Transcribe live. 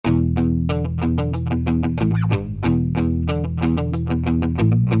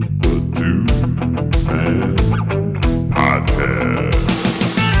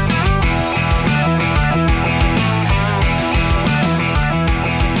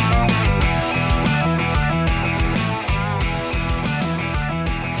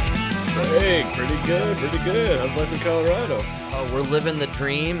Pretty good. How's life in Colorado? Oh, we're living the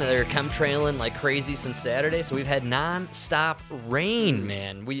dream. They're chemtrailing like crazy since Saturday, so we've had non-stop rain,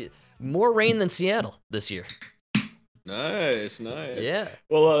 man. More rain than Seattle this year. Nice. Yeah.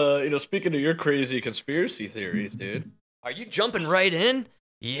 Well, speaking of your crazy conspiracy theories, dude. Are you jumping right in?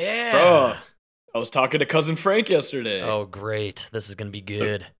 Yeah. Bro, I was talking to cousin Frank yesterday. Oh, great. This is going to be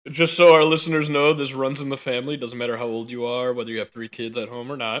good. Just so our listeners know, this runs in the family. Doesn't matter how old you are, whether you have 3 kids at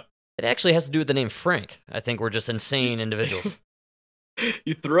home or not. It actually has to do with the name Frank. I think we're just insane individuals.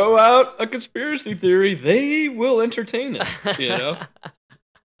 You throw out a conspiracy theory, they will entertain it,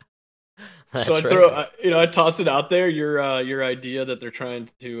 So I toss it out there. Your idea that they're trying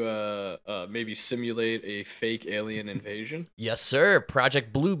to maybe simulate a fake alien invasion. Yes, sir.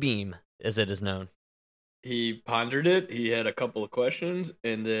 Project Bluebeam, as it is known. He pondered it. He had a couple of questions,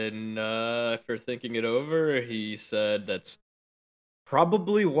 and then after thinking it over, he said that's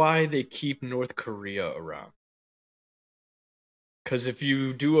probably why they keep North Korea around. Because if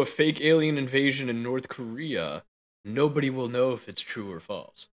you do a fake alien invasion in North Korea, nobody will know if it's true or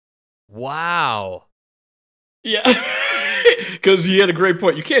false. Wow. Yeah. Because he had a great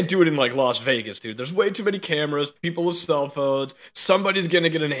point. You can't do it in, like, Las Vegas, dude. There's way too many cameras, people with cell phones. Somebody's going to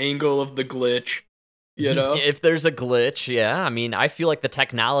get an angle of the glitch, If there's a glitch, yeah. I mean, I feel like the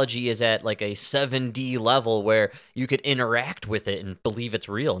technology is at, like, a 7D level where you could interact with it and believe it's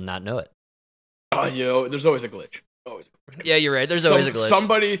real and not know it. There's always a glitch. Yeah, you're right. There's always a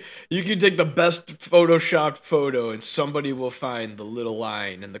glitch. You can take the best photoshopped photo and somebody will find the little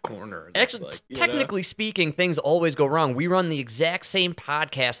line in the corner. Actually, technically speaking, things always go wrong. We run the exact same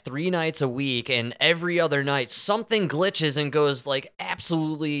podcast 3 nights a week, and every other night something glitches and goes like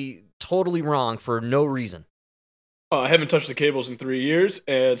absolutely, totally wrong for no reason. I haven't touched the cables in 3 years,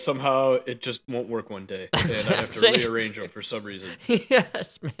 and somehow it just won't work one day. And I have to rearrange them for some reason.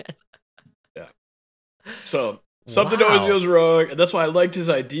 Yes, man. Yeah. So... something always goes wrong, and that's why I liked his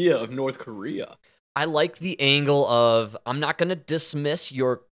idea of North Korea. I like the angle of, I'm not going to dismiss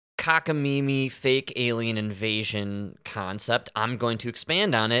your cockamamie fake alien invasion concept. I'm going to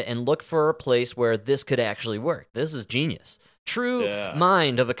expand on it and look for a place where this could actually work. This is genius. True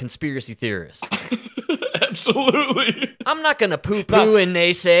mind of a conspiracy theorist. Absolutely. I'm not going to poo-poo and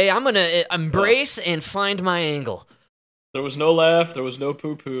naysay. I'm going to embrace and find my angle. There was no laugh. There was no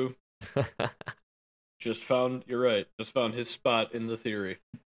poo-poo. Just found his spot in the theory.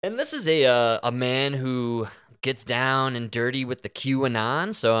 And this is a man who gets down and dirty with the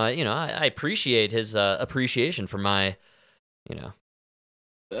QAnon, so I appreciate his appreciation for my,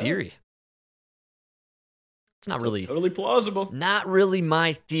 theory. It's not really totally plausible. Not really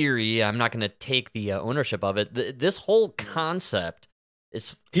my theory. I'm not going to take the ownership of it. This whole concept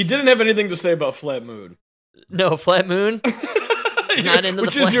is. He didn't have anything to say about Flat Moon. No, Flat Moon. He's not into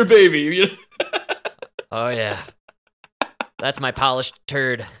which is your baby. Oh, yeah. That's my polished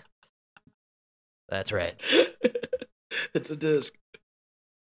turd. That's right. It's a disc.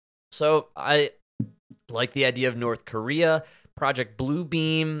 So, I like the idea of North Korea. Project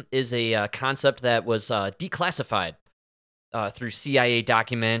Bluebeam is a concept that was declassified through CIA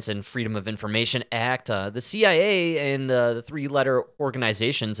documents and Freedom of Information Act. The CIA and the 3-letter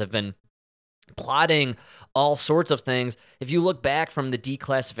organizations have been plotting all sorts of things. If you look back from the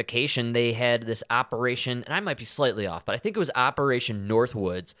declassification, they had this operation, and I might be slightly off, but I think it was Operation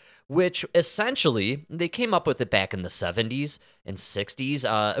Northwoods, which essentially, they came up with it back in the 70s and 60s.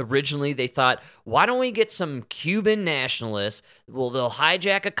 Originally, they thought, why don't we get some Cuban nationalists? Well, they'll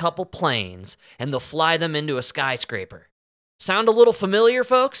hijack a couple planes, and they'll fly them into a skyscraper. Sound a little familiar,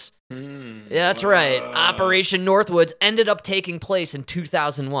 folks? Yeah, that's right. Operation Northwoods ended up taking place in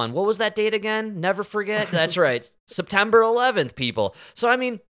 2001. What was that date again? Never forget. That's right. September 11th, people. So, I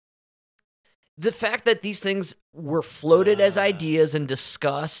mean, the fact that these things were floated as ideas and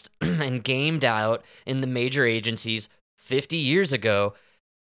discussed and gamed out in the major agencies 50 years ago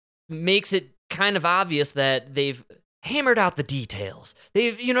makes it kind of obvious that they've hammered out the details.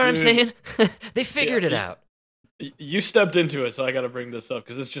 You know what I'm saying? They figured it out. You stepped into it, so I got to bring this up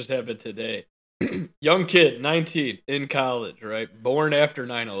because this just happened today. Young kid, 19, in college, right? Born after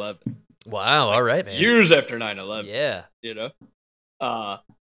 9/11. Wow, all right, man. Years after 9/11. Yeah.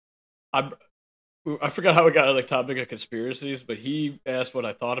 I forgot how we got on the topic of conspiracies, but he asked what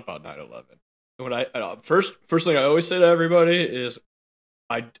I thought about 9/11. And when I first thing I always say to everybody is,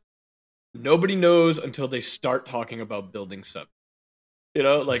 nobody knows until they start talking about Building 7. We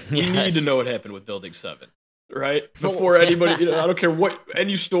need to know what happened with Building 7. Right? Before anybody, I don't care what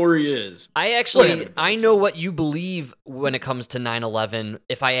any story is. I know what you believe when it comes to 9/11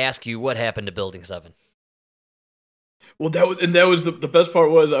 if I ask you what happened to Building 7. Well, that was the best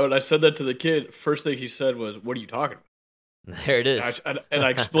part was when I said that to the kid. First thing he said was, "What are you talking about?" There it is. And I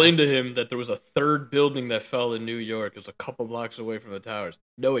explained to him that there was a third building that fell in New York. It was a couple blocks away from the towers.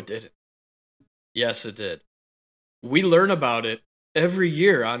 No, it didn't. Yes, it did. We learn about it every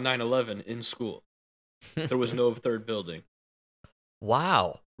year on 9/11 in school. There was no third building.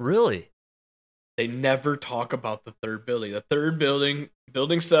 Wow, really? They never talk about the third building. The third building,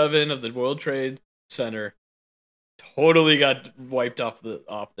 Building 7 of the World Trade Center, totally got wiped off the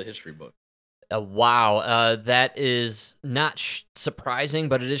history book. Wow, that is not surprising,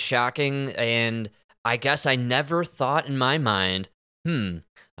 but it is shocking. And I guess I never thought in my mind,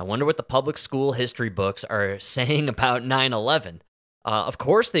 I wonder what the public school history books are saying about 9/11. Of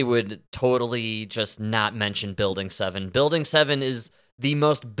course, they would totally just not mention Building 7. Building 7 is the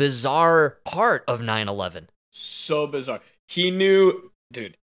most bizarre part of 9/11. So bizarre. He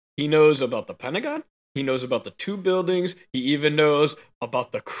knows about the Pentagon. He knows about the two buildings. He even knows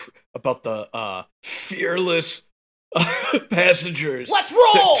about the fearless passengers. Let's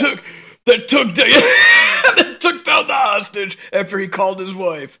roll! That took down the hostage after he called his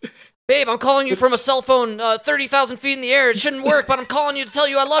wife. Babe, I'm calling you from a cell phone 30,000 feet in the air. It shouldn't work, but I'm calling you to tell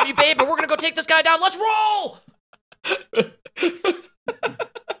you I love you, babe, and we're going to go take this guy down. Let's roll!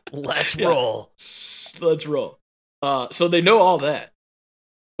 Let's roll. Let's roll. So they know all that,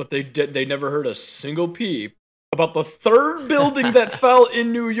 but they never heard a single peep about the third building that fell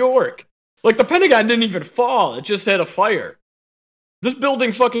in New York. Like, the Pentagon didn't even fall. It just had a fire. This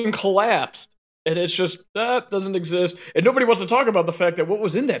building fucking collapsed. And it's just, that doesn't exist. And nobody wants to talk about the fact that what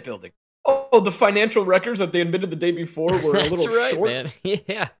was in that building. Oh, the financial records that they admitted the day before were a little short. Man.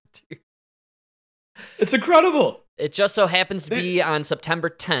 Yeah, dude. It's incredible. It just so happens to be on September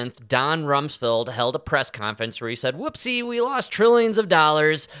 10th, Don Rumsfeld held a press conference where he said, whoopsie, we lost trillions of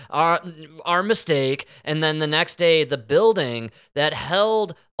dollars, our mistake. And then the next day, the building that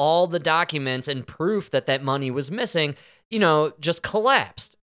held all the documents and proof that that money was missing, just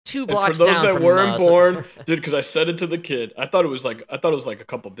collapsed. 2 blocks down from For those that weren't born, dude, because I said it to the kid, I thought it was like a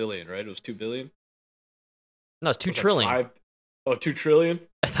couple billion, right? It was 2 billion. No, it's 2 trillion. Like 2 trillion?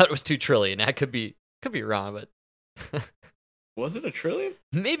 I thought it was 2 trillion. I could be wrong, but was it a trillion?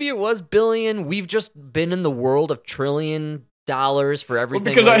 Maybe it was billion. We've just been in the world of $1 trillion for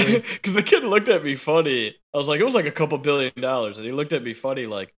everything. Well, because the kid looked at me funny. I was like, it was like a couple $1 billion, and he looked at me funny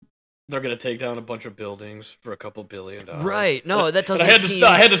like, they're gonna take down a bunch of buildings for a couple $1 billion. Right? No, that doesn't.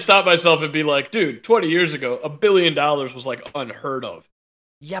 I had to stop myself and be like, dude, 20 years ago, $1 billion was like unheard of.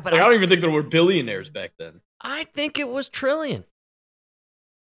 Yeah, but like, I don't even think there were billionaires back then. I think it was trillion.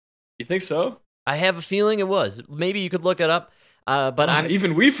 You think so? I have a feeling it was. Maybe you could look it up. But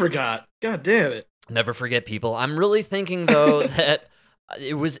even we forgot. God damn it! Never forget, people. I'm really thinking though that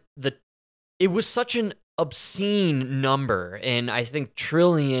it was such an obscene number, and I think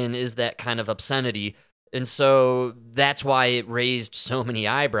trillion is that kind of obscenity, and so that's why it raised so many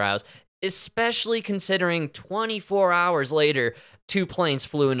eyebrows, especially considering 24 hours later 2 planes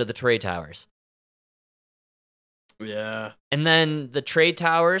flew into the trade towers. Yeah. And then the trade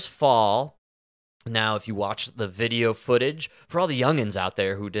towers fall. Now, if you watch the video footage, for all the youngins out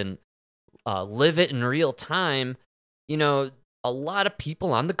there who didn't live it in real time, a lot of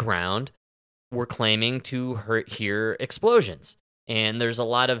people on the ground were claiming to hear explosions. And there's a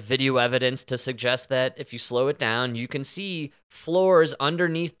lot of video evidence to suggest that if you slow it down, you can see floors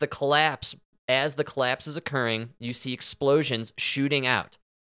underneath the collapse. As the collapse is occurring, you see explosions shooting out.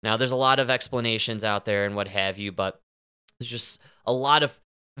 Now, there's a lot of explanations out there and what have you, but there's just a lot of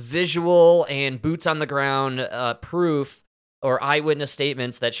visual and boots on the ground proof or eyewitness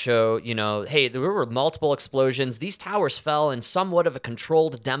statements that show, hey, there were multiple explosions. These towers fell in somewhat of a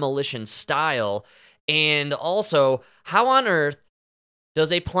controlled demolition style. And also, how on earth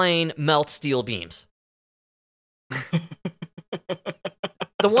does a plane melt steel beams? The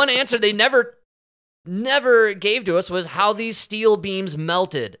one answer they never gave to us was how these steel beams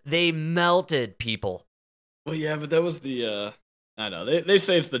melted. They melted, people. Well, yeah, but that was the... I know. They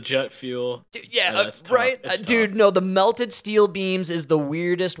say it's the jet fuel. Dude, yeah, right? Dude, no, the melted steel beams is the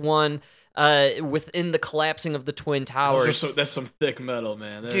weirdest one within the collapsing of the Twin Towers. That's some thick metal,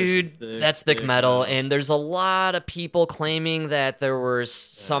 man. That's thick metal. And there's a lot of people claiming that there was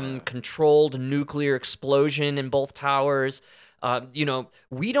some controlled nuclear explosion in both towers.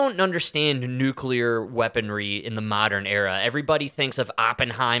 We don't understand nuclear weaponry in the modern era. Everybody thinks of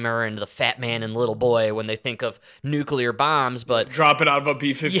Oppenheimer and the Fat Man and Little Boy when they think of nuclear bombs, but drop it out of a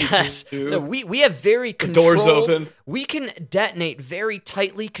B-52. Yes, no, we have very controlled. Doors open. We can detonate very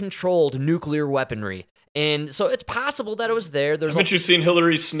tightly controlled nuclear weaponry, and so it's possible that it was there. Haven't you seen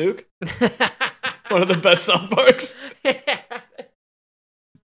Hillary Snook? One of the best South Parks.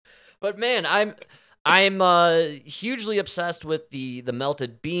 But man, I'm hugely obsessed with the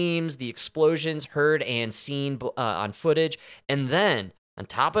melted beams, the explosions heard and seen on footage, and then on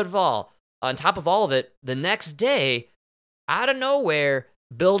top of all of it, the next day, out of nowhere,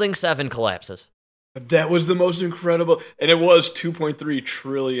 Building 7 collapses. That was the most incredible, and it was $2.3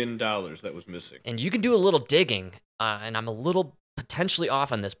 trillion that was missing. And you can do a little digging, and I'm a little potentially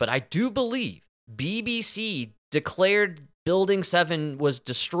off on this, but I do believe BBC declared Building 7 was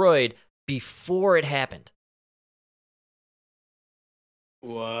destroyed before it happened.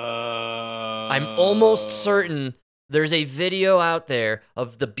 Wow. I'm almost certain there's a video out there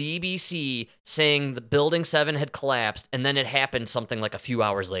of the BBC saying the Building 7 had collapsed, and then it happened something like a few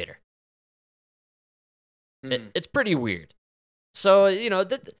hours later. It's pretty weird. So,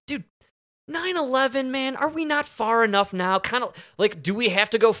 dude, 9/11, man, are we not far enough now? Kind of like, do we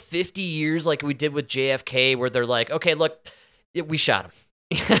have to go 50 years like we did with JFK, where they're like, okay, look, we shot him.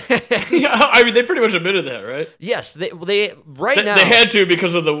 Yeah, I mean, they pretty much admitted that, right? Yes, they now they had to,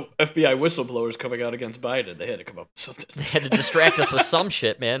 because of the FBI whistleblowers coming out against Biden. They had to come up with something. They had to distract us with some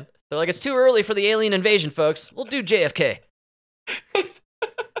shit, man. They're like, it's too early for the alien invasion, folks. We'll do JFK.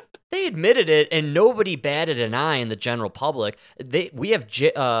 They admitted it, and nobody batted an eye in the general public. We have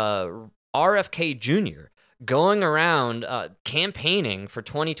RFK Jr. going around campaigning for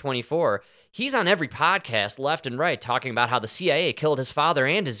 2024. He's on every podcast left and right talking about how the CIA killed his father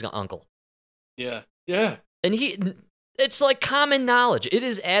and his uncle. Yeah. And it's like common knowledge. It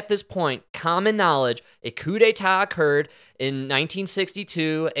is at this point common knowledge. A coup d'etat occurred in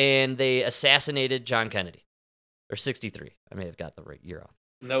 1962, and they assassinated John Kennedy. Or 63. I may have got the right year off.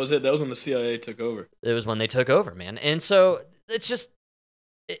 And that was it. That was when the CIA took over. It was when they took over, man. And so it's just,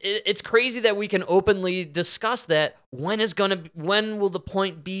 it's crazy that we can openly discuss that. When will the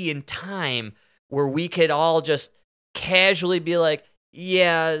point be in time where we could all just casually be like,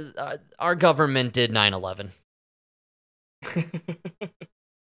 yeah, our government did 9/11.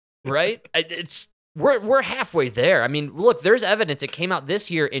 Right? We're halfway there. I mean, look, there's evidence. It came out this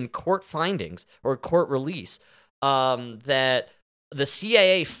year in court findings or court release that the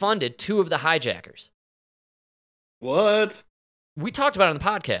CIA funded 2 of the hijackers. What? We talked about it on the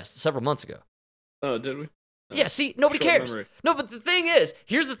podcast several months ago. Oh, did we? Yeah, see, nobody cares. Memory. No, but the thing is,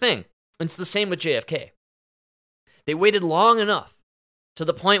 here's the thing. It's the same with JFK. They waited long enough to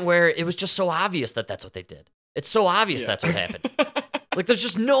the point where it was just so obvious that that's what they did. It's so obvious that's what happened. Like, there's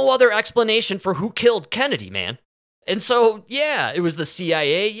just no other explanation for who killed Kennedy, man. And so, yeah, it was the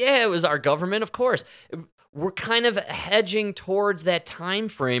CIA. Yeah, it was our government, of course. We're kind of hedging towards that time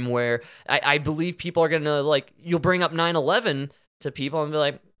frame where I believe people are going to, like, you'll bring up 9/11 to people and be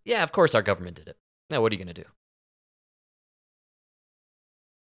like, yeah, of course our government did it. Now, what are you going to do?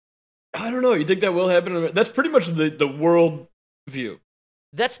 I don't know. You think that will happen? That's pretty much the world view.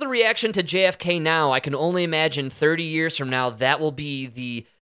 That's the reaction to JFK now. I can only imagine 30 years from now, that will be the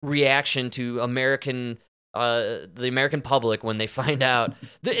reaction to the American public when they find out.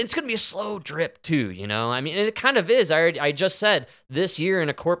 It's going to be a slow drip too, you know? I mean, and it kind of is. I just said this year in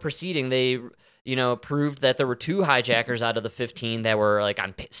a court proceeding, they, proved that there were 2 hijackers out of the 15 that were like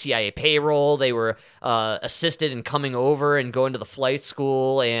on CIA payroll. They were assisted in coming over and going to the flight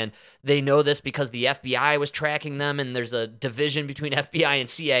school, and they know this because the FBI was tracking them, and there's a division between FBI and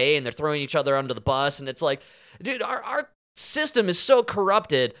CIA, and they're throwing each other under the bus, and it's like, dude, our system is so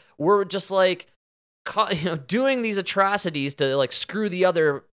corrupted. We're just like, doing these atrocities to like screw the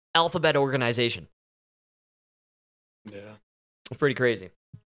other alphabet organization. Yeah, it's pretty crazy.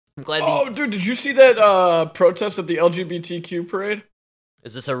 I'm glad. Dude, did you see that protest at the LGBTQ parade?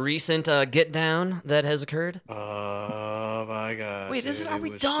 Is this a recent get down that has occurred? Oh my god! Wait, are we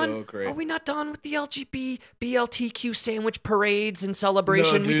done? So are we not done with the BLTQ sandwich parades and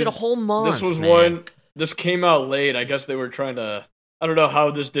celebration? No, dude, we did a whole month. This was one. This came out late. I guess they were trying to. I don't know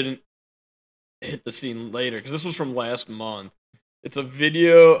how this didn't hit the scene later, because this was from last month. It's a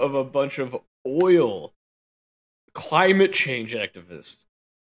video of a bunch of climate change activists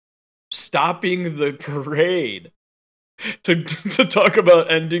stopping the parade to talk about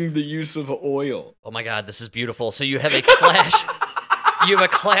ending the use of oil. Oh my god, this is beautiful. So you have a clash. You have a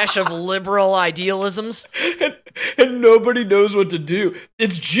clash of liberal idealisms, and nobody knows what to do.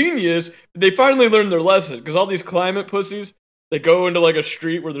 It's genius. They finally learned their lesson, because all these climate pussies, they go into like a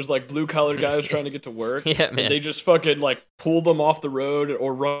street where there's like blue collar guys trying to get to work. Yeah, man. And they just fucking like pull them off the road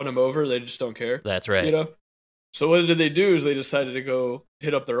or run them over. They just don't care. That's right. So what did they do is they decided to go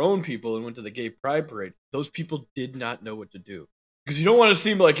hit up their own people and went to the gay pride parade. Those people did not know what to do, because you don't want to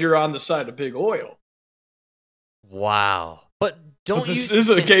seem like you're on the side of big oil. Wow. But this is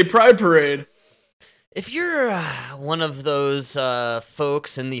a gay pride parade. If you're one of those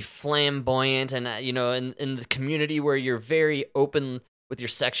folks in the flamboyant and in the community where you're very open with your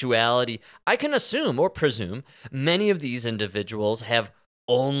sexuality, I can assume or presume many of these individuals have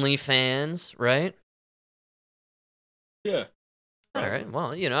OnlyFans, right? Yeah. All right.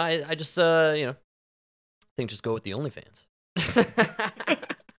 Well, I just think just go with the OnlyFans.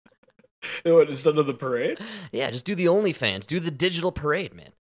 What, instead of the parade? Yeah, just do the OnlyFans. Do the digital parade,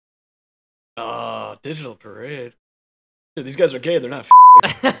 man. Oh, digital parade. Dude, these guys are gay. They're not.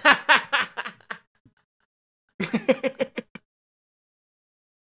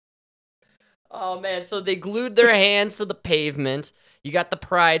 Oh man, so they glued their hands to the pavement. You got the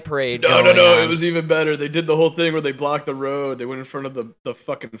pride parade. No. On. It was even better. They did the whole thing where they blocked the road. They went in front of the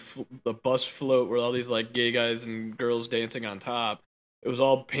fucking the bus float where all these like gay guys and girls dancing on top. It was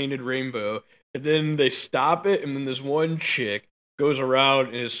all painted rainbow. And then they stop it, and then this one chick goes around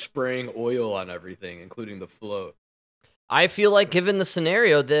and is spraying oil on everything, including the float. I feel like, given the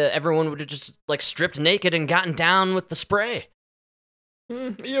scenario, that everyone would have just like stripped naked and gotten down with the spray.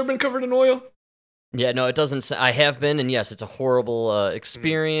 You ever been covered in oil? Yeah, no, it doesn't. I have been, and yes, it's a horrible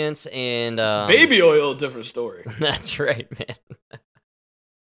experience. And baby oil, different story. That's right, man.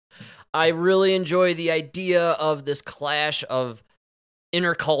 I really enjoy the idea of this clash of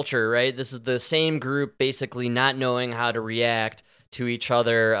inner culture, right? This is the same group basically not knowing how to react to each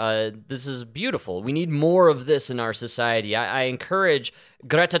other. This is beautiful. We need more of this in our society. I encourage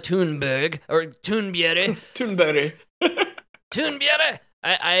Greta Thunberg, or Thunberg. Thunberg. Thunberg.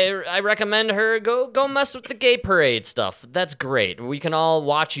 I recommend her go mess with the gay parade stuff. That's great. We can all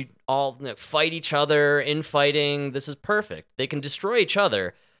watch you all fight each other, infighting. This is perfect. They can destroy each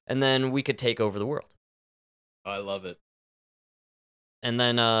other, and then we could take over the world. I love it. And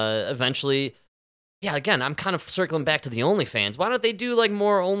then eventually, yeah, again, I'm kind of circling back to the OnlyFans. Why don't they do like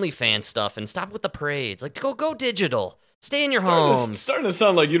more OnlyFans stuff and stop with the parades? Like, go digital. Stay in your homes. Starting to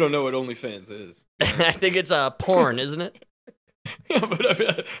sound like you don't know what OnlyFans is. I think it's porn, isn't it? Yeah, but I mean,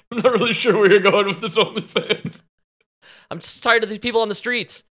 I'm not really sure where you're going with this OnlyFans. I'm just tired of these people on the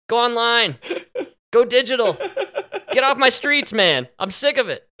streets. Go online. Go digital. Get off my streets, man. I'm sick of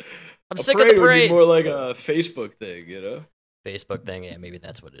it. I'm sick of the parades. Would be more like a Facebook thing, you know? Facebook thing, yeah, maybe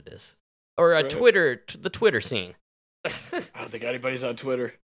that's what it is. Or right. Twitter, the Twitter scene. I don't think anybody's on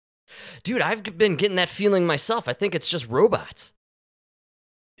Twitter. Dude, I've been getting that feeling myself. I think it's just robots.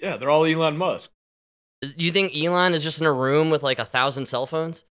 Yeah, they're all Elon Musk. You think Elon is just in a room with like 1,000 cell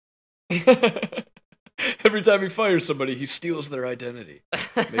phones? Every time he fires somebody, he steals their identity.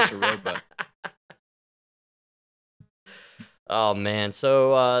 Makes a robot. Oh, man.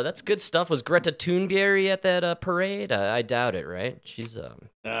 So that's good stuff. Was Greta Thunberg at that parade? I doubt it, right? She's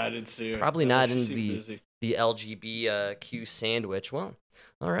I didn't see her. Probably not in the LGBTQ sandwich. Well,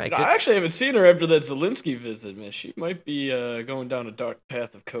 all right. I actually haven't seen her after that Zelensky visit, man. She might be going down a dark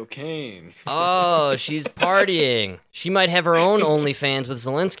path of cocaine. Oh, she's partying. She might have her own OnlyFans with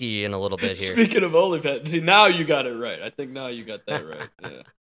Zelensky in a little bit here. Speaking of OnlyFans, see, now you got it right. I think now you got that right. Yeah.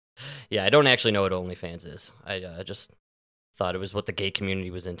 Yeah, I don't actually know what OnlyFans is. I just thought it was what the gay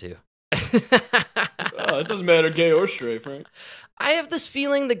community was into. Oh, it doesn't matter, gay or straight, Frank. I have this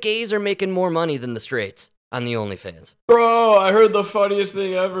feeling the gays are making more money than the straights on the OnlyFans. Bro, I heard the funniest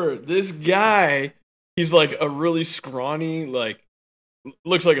thing ever. This guy, he's like a really scrawny, like,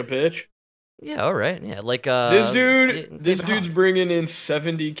 looks like a bitch. Yeah, all right. Yeah, like this dude's bringing in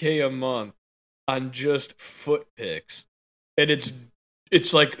 $70K a month on just foot pics, and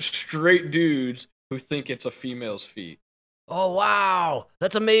it's like straight dudes who think it's a female's feet. Oh wow,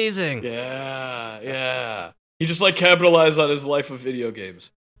 that's amazing. Yeah. He just like capitalized on his life of video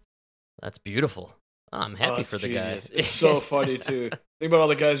games. That's beautiful. Oh, I'm happy for the genius. guy. It's so funny too. Think about all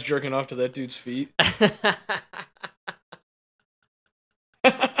the guys jerking off to that dude's feet.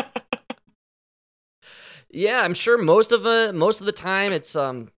 Yeah, I'm sure most of the time it's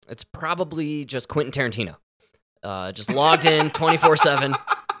probably just Quentin Tarantino. Just logged in 24/7.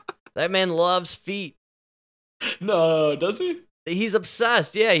 That man loves feet. No, does he? He's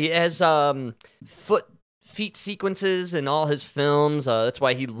obsessed. Yeah, he has feet sequences in all his films. That's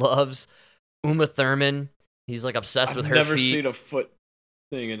why he loves Uma Thurman. He's like obsessed with her feet. I've never seen a foot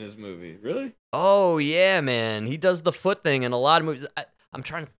thing in his movie. Really? Oh yeah, man. He does the foot thing in a lot of movies. I'm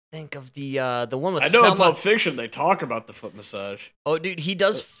trying to think of the one with I know Selma. in Pulp Fiction they talk about the foot massage. Oh, dude, he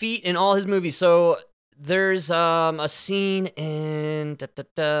does feet in all his movies. So there's a scene in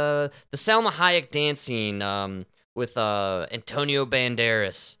the Salma Hayek dance scene with Antonio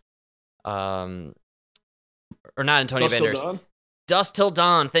Banderas. Or not Antonio Banderas. Till Dawn? Dust Till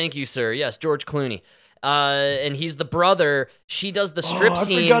Dawn. Thank you, sir. Yes, George Clooney. and he's the brother. She does the strip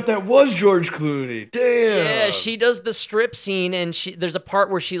scene. I forgot that was George Clooney. Damn. Yeah, she does the strip scene, and there's a part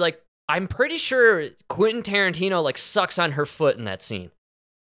where she like, I'm pretty sure Quentin Tarantino like sucks on her foot in that scene.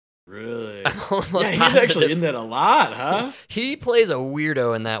 Really? Yeah, he's actually in that a lot, huh? He plays a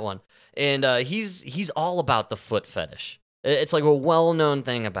weirdo in that one, and he's all about the foot fetish. It's like a well-known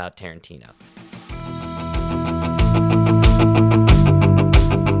thing about Tarantino.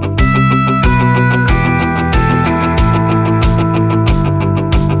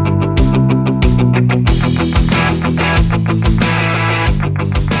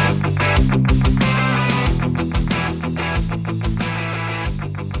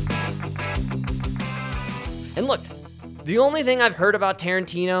 And look, the only thing I've heard about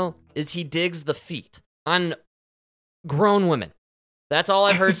Tarantino is he digs the feet on grown women. That's all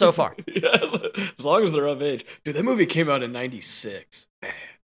I've heard so far. Yeah, as long as they're of age. Dude, that movie came out in 96. Man.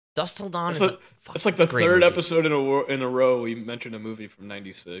 Dusk Till Dawn It's like the third episode in a row we mentioned a movie from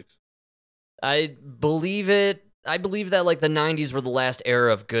 96. I believe it. I believe that like the 90s were the last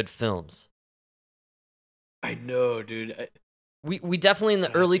era of good films. I know, dude. We definitely in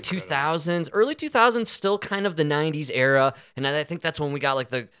the early 2000s. Early 2000s still kind of the 90s era, and I think that's when we got like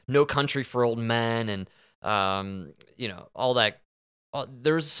the No Country for Old Men and all that.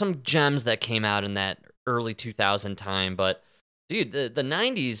 There was some gems that came out in that early 2000 time, but dude, the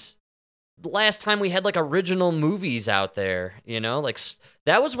 90s, the last time we had like original movies out there, like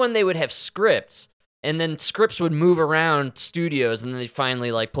that was when they would have scripts, and then scripts would move around studios, and then they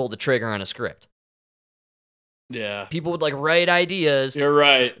finally like pull the trigger on a script. Yeah. People would like write ideas. You're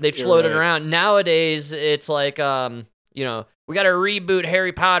right. They'd float it around. Nowadays, it's like, we got to reboot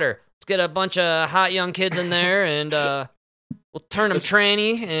Harry Potter. Let's get a bunch of hot young kids in there, and we'll turn them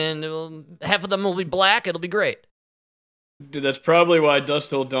tranny, and half of them will be black. It'll be great. Dude, that's probably why Dusk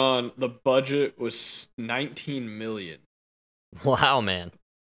Till Dawn, the budget was $19 million. Wow, man.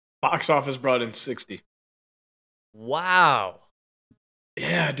 Box office brought in 60. Wow.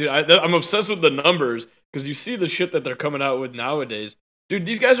 Yeah, dude, I'm obsessed with the numbers, because you see the shit that they're coming out with nowadays. Dude,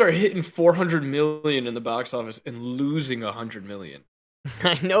 these guys are hitting $400 million in the box office and losing $100 million.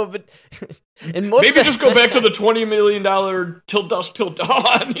 I know, but maybe just go back to the $20 million Till Dusk Till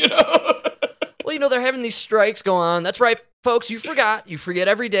Dawn, Well, they're having these strikes go on. That's right, folks. You forgot. You forget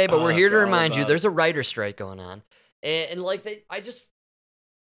every day, but we're here to remind you there's a writer strike going on. And like,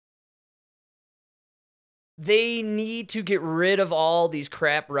 they need to get rid of all these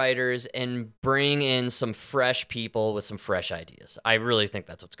crap writers and bring in some fresh people with some fresh ideas. I really think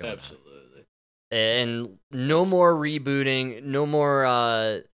that's what's going on. Absolutely. And no more rebooting, no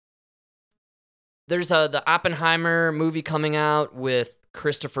more. There's the Oppenheimer movie coming out with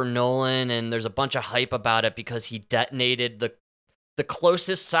Christopher Nolan, and there's a bunch of hype about it because he detonated the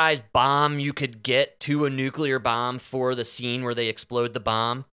closest size bomb you could get to a nuclear bomb for the scene where they explode the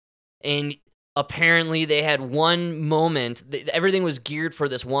bomb. And apparently they had one moment, everything was geared for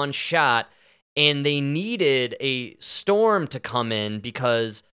this one shot, and they needed a storm to come in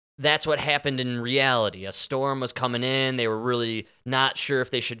because that's what happened in reality. A storm was coming in. They were really not sure if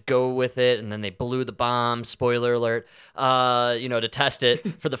they should go with it, and then they blew the bomb, spoiler alert, to test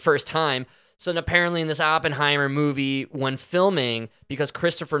it for the first time. So apparently in this Oppenheimer movie, when filming, because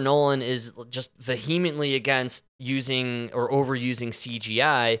Christopher Nolan is just vehemently against using or overusing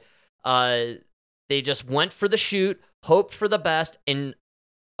CGI, they just went for the shoot, hoped for the best, and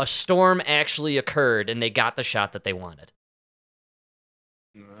a storm actually occurred, and they got the shot that they wanted.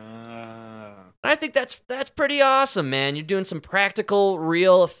 I think that's pretty awesome, man. You're doing some practical,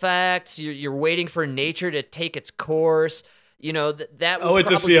 real effects. You're waiting for nature to take its course. That. I'll wait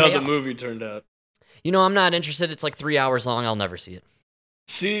to see how the movie turned out. I'm not interested. It's like 3 hours long. I'll never see it.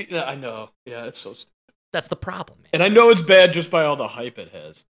 See, I know. Yeah, it's so stupid. That's the problem, man. And I know it's bad just by all the hype it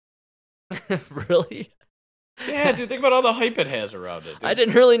has. Really? Yeah, dude, think about all the hype it has around it. Dude. I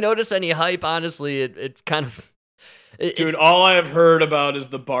didn't really notice any hype, honestly. It kind of... Dude, all I have heard about is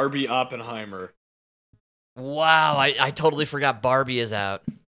the Barbie Oppenheimer. Wow, I totally forgot Barbie is out.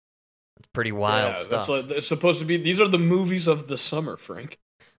 That's pretty wild stuff. It's supposed to be... These are the movies of the summer, Frank.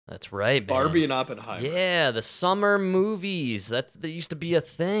 That's right, man. Barbie and Oppenheimer. Yeah, the summer movies. That used to be a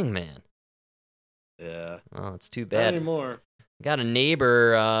thing, man. Yeah. Oh, it's too bad. Not anymore. Got a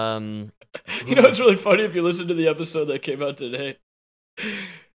neighbor. It's really funny if you listen to the episode that came out today.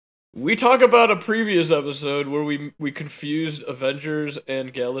 We talk about a previous episode where we confused Avengers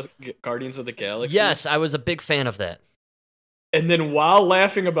and Guardians of the Galaxy. Yes, I was a big fan of that. And then while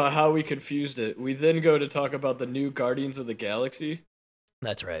laughing about how we confused it, we then go to talk about the new Guardians of the Galaxy.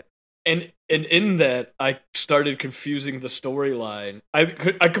 That's right. And in that, I started confusing the storyline. I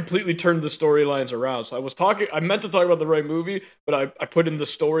completely turned the storylines around. So I meant to talk about the right movie, but I put in the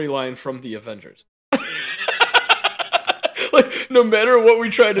storyline from the Avengers. Like, no matter what we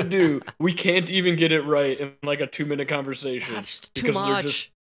try to do, we can't even get it right in like a 2-minute conversation. That's too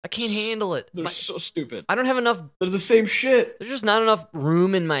much. I can't handle it. They're so stupid. I don't have enough. They're the same shit. There's just not enough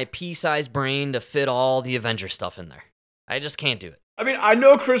room in my pea-sized brain to fit all the Avenger stuff in there. I just can't do it. I mean, I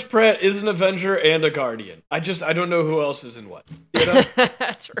know Chris Pratt is an Avenger and a Guardian. I don't know who else is in what. You know?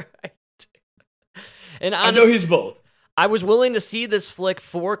 That's right. And I know he's both. I was willing to see this flick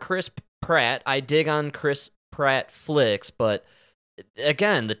for Chris Pratt. I dig on Chris Pratt flicks, but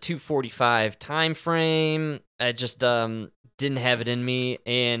again, the 2:45 time frame, I just didn't have it in me.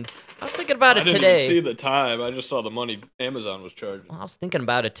 And I was thinking about it today. I didn't even see the time. I just saw the money Amazon was charging. Well, I was thinking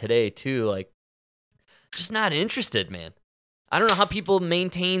about it today too. Like, just not interested, man. I don't know how people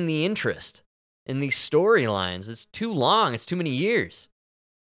maintain the interest in these storylines. It's too long. It's too many years.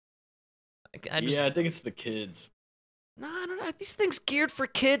 I think it's the kids. No, I don't know. These things geared for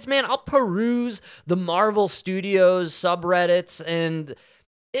kids, man. I'll peruse the Marvel Studios subreddits, and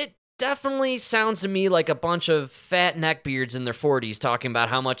it definitely sounds to me like a bunch of fat neckbeards in their 40s talking about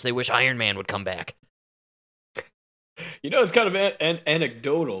how much they wish Iron Man would come back. You know, it's kind of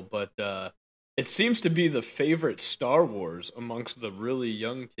anecdotal, but it seems to be the favorite Star Wars amongst the really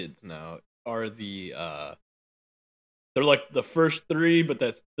young kids now are they're like the first 3, but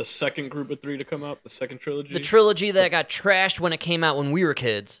that's the second group of 3 to come out, the second trilogy. The trilogy that got trashed when it came out when we were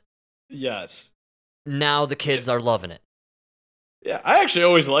kids. Yes. Now the kids are loving it. Yeah, I actually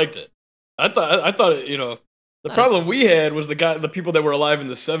always liked it. I thought it, you know, the problem we had was the people that were alive in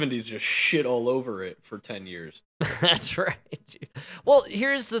the 70s just shit all over it for 10 years. That's right, dude. Well,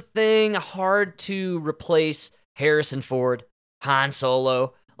 here's the thing. Hard to replace Harrison Ford, Han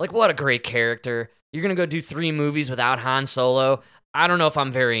Solo. Like, what a great character. You're going to go do 3 movies without Han Solo? I don't know if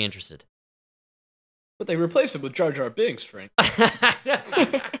I'm very interested. But they replaced him with Jar Jar Binks, Frank. Did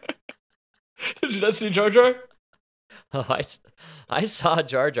you not see Jar Jar? Oh, I saw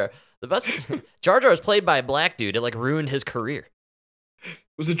Jar Jar. The best Jar Jar was played by a black dude. It like ruined his career.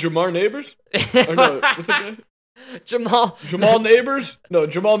 Was it Jamar Neighbors? Or no, what's the guy? Jamal Neighbors? No,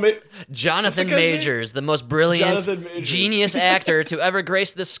 Jonathan Majors, the most brilliant genius actor to ever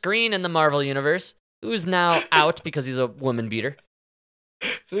grace the screen in the Marvel Universe, who's now out because he's a woman beater.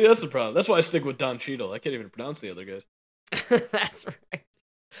 See, that's the problem. That's why I stick with Don Cheadle. I can't even pronounce the other guys. That's right.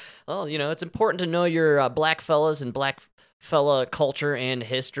 Well, you know, it's important to know your black fellas and black fella culture and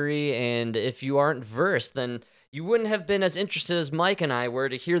history, and if you aren't versed, then you wouldn't have been as interested as Mike and I were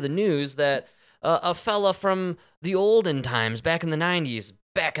to hear the news that a fella from the olden times, back in the 90s,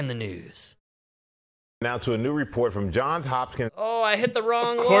 back in the news. Now to a new report from Johns Hopkins. Oh, I hit the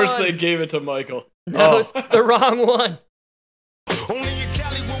wrong one. Of course they gave it to Michael. No, it's the wrong one.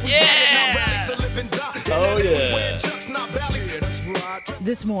 Yeah! Oh, yeah.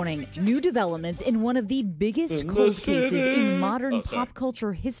 This morning, new developments in one of the biggest cold cases in modern pop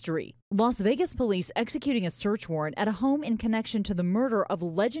culture history. Las Vegas police executing a search warrant at a home in connection to the murder of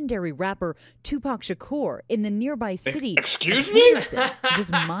legendary rapper Tupac Shakur in the nearby city. Excuse me?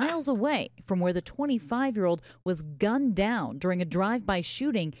 Just miles away from where the 25-year-old was gunned down during a drive-by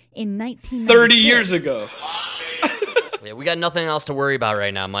shooting in 1996. 30 years ago. Yeah, we got nothing else to worry about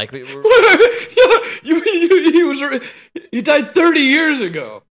right now, Mike. He died 30 years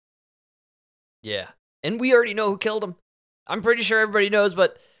ago. Yeah, and we already know who killed him. I'm pretty sure everybody knows,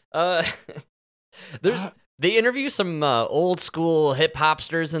 but they interview some old school hip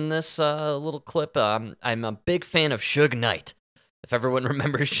hopsters in this little clip. I'm a big fan of Suge Knight. If everyone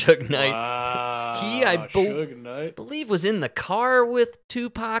remembers Suge Knight, wow, I Suge Knight. believe was in the car with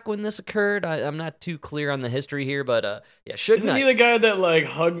Tupac when this occurred. I'm not too clear on the history here, but yeah, Suge Isn't Knight. he the guy that like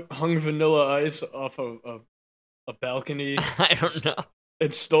hung Vanilla Ice off of a balcony? I don't know.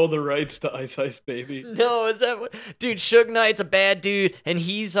 And stole the rights to Ice Ice Baby. No, is that what? Dude, Suge Knight's a bad dude, and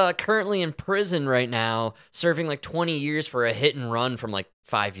he's currently in prison right now, serving like 20 years for a hit and run from like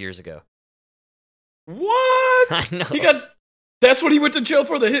 5 years ago. What? I know. That's what he went to jail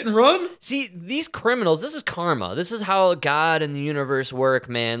for, the hit and run? See, these criminals, this is karma. This is how God and the universe work,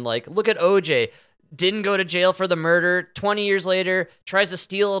 man. Like, look at OJ. Didn't go to jail for the murder. 20 years later, tries to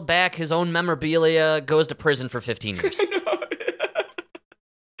steal back his own memorabilia, goes to prison for 15 years.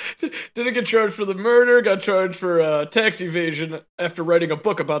 Didn't get charged for the murder, got charged for tax evasion after writing a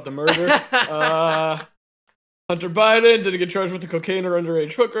book about the murder. Hunter Biden didn't get charged with the cocaine or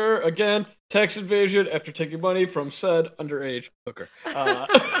underage hooker. Again, tax evasion after taking money from said underage hooker.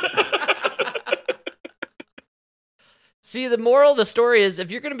 See, the moral of the story is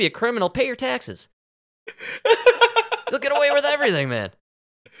if you're going to be a criminal, pay your taxes. You'll get away with everything, man.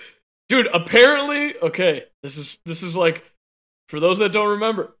 Dude, apparently, okay, this is like, for those that don't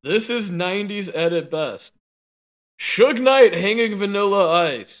remember, this is 90s at best. Suge Knight hanging Vanilla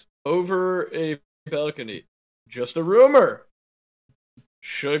Ice over a balcony. Just a rumor.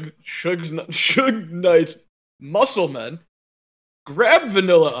 Suge Knight's muscle men grabbed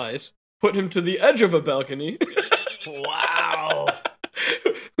Vanilla Ice, put him to the edge of a balcony. Wow.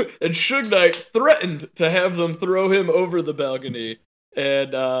 And Suge Knight threatened to have them throw him over the balcony.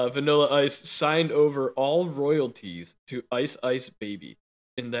 And Vanilla Ice signed over all royalties to Ice Ice Baby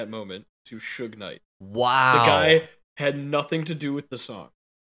in that moment to Suge Knight. Wow. The guy had nothing to do with the song.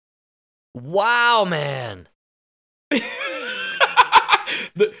 Wow, man.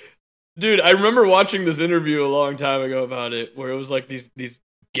 Dude, I remember watching this interview a long time ago about it, where it was like these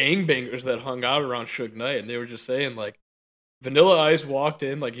gangbangers that hung out around Suge Knight, and they were just saying like, Vanilla Ice walked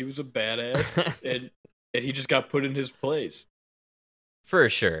in like he was a badass, and he just got put in his place. For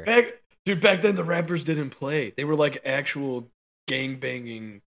sure. Back then the rappers didn't play. They were like actual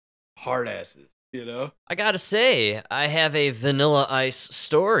gangbanging hard asses, you know? I gotta say, I have a Vanilla Ice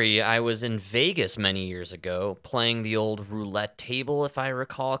story. I was in Vegas many years ago playing the old roulette table, if I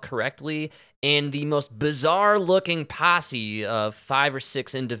recall correctly, and the most bizarre-looking posse of 5 or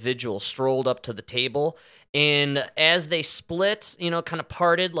 6 individuals strolled up to the table, and as they split, kind of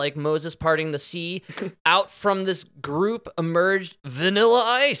parted like Moses parting the sea, out from this group emerged Vanilla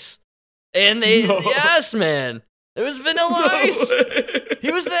Ice. And yes, man, it was Vanilla Ice.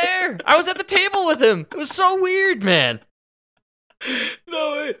 He was there. I was at the table with him. It was so weird, man.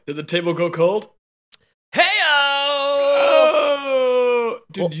 No way. Did the table go cold? Hey-o! Oh!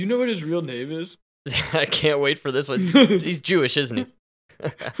 Dude, do you know what his real name is? I can't wait for this one. He's Jewish, isn't he?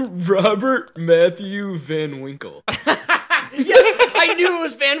 Robert Matthew Van Winkle. Yes, I knew it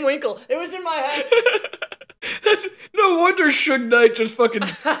was Van Winkle. It was in my head. No wonder Suge Knight just fucking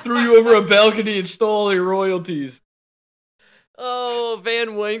threw you over a balcony and stole all your royalties. Oh,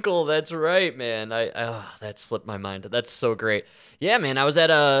 Van Winkle, that's right, man. That slipped my mind. That's so great. Yeah, man, I was at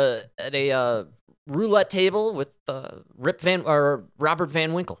a roulette table with Robert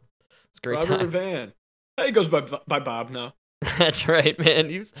Van Winkle. It's a great Robert time. Van. He goes by Bob now. That's right, man.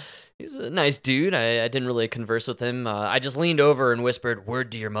 He was a nice dude. I didn't really converse with him. I just leaned over and whispered,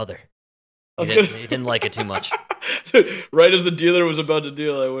 "Word to your mother." He didn't like it too much. Right as the dealer was about to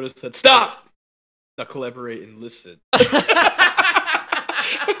deal, I would have said, "Stop! Now collaborate and listen."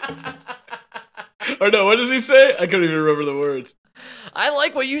 Or no, what does he say? I couldn't even remember the words. I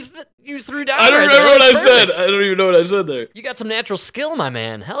like what you threw down. I don't remember there. what I Perfect. said. I don't even know what I said there. You got some natural skill, my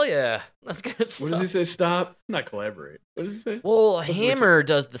man. Hell yeah. That's good stuff. What does he say? Stop. Not collaborate. What does he say? Well, Hammer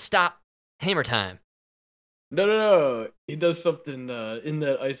does the stop hammer time. No. He does something in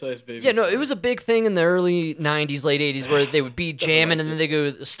that Ice Ice Baby. Yeah, no, song. it was a big thing in the early 90s, late 80s where they would be jamming and then they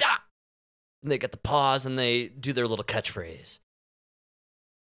go, stop. And they get the pause and they do their little catchphrase.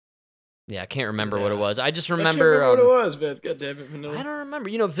 Yeah, I can't remember what it was. I just remember. I can't remember what it was, man. God damn it, Vanilla. I don't remember.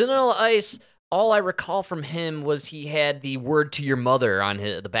 Vanilla Ice, all I recall from him was he had the "word to your mother" on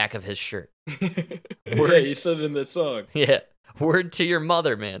the back of his shirt. Yeah, you said it in that song. Yeah, "word to your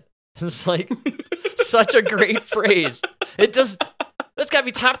mother," man. It's like such a great phrase. That's got to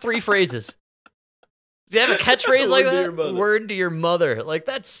be top 3 phrases. Do you have a catchphrase like that? Word to your mother. Like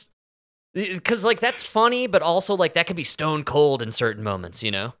that's, because like that's funny, but also like that could be stone cold in certain moments,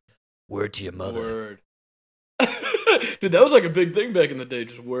 Word to your mother. Word. Dude, that was like a big thing back in the day,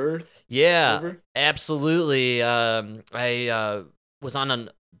 just word. Yeah, Remember? absolutely. I was on a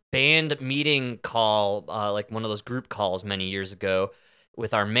band meeting call, like one of those group calls many years ago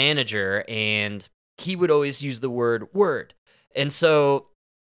with our manager, and he would always use the word. And so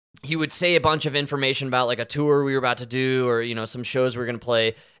he would say a bunch of information about like a tour we were about to do or, some shows we were going to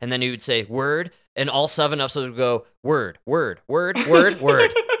play. And then he would say word, and all 7 of us would go word.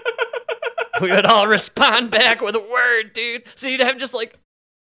 We would all respond back with a word, dude. So you'd have just like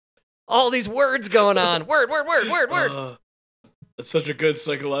all these words going on. Word. That's such a good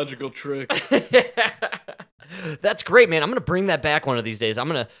psychological trick. That's great, man. I'm going to bring that back one of these days. I'm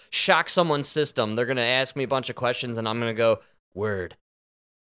going to shock someone's system. They're going to ask me a bunch of questions, and I'm going to go, word.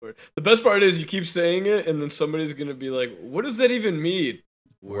 The best part is you keep saying it, and then somebody's going to be like, what does that even mean?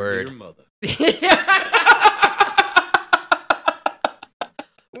 Word. To your mother.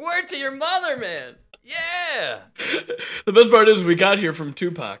 Word to your mother, man. Yeah. The best part is we got here from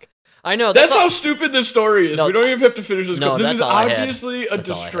Tupac. I know. That's how stupid this story is. No, we don't even have to finish this. No, this that's is all I had. obviously a That's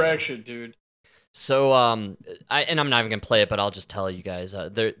all I had. distraction, dude. So, I'm not even gonna play it, but I'll just tell you guys.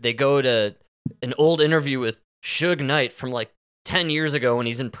 They go to an old interview with Suge Knight from like 10 years ago when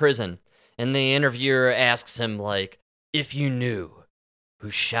he's in prison. And the interviewer asks him, like, if you knew who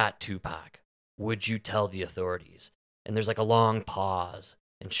shot Tupac, would you tell the authorities? And there's like a long pause.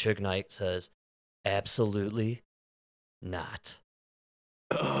 And Suge Knight says, absolutely not.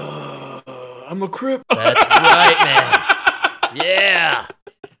 I'm a Crip. That's right, man. Yeah.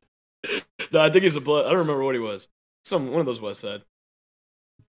 No, I think he's a blood. I don't remember what he was. One of those West Side.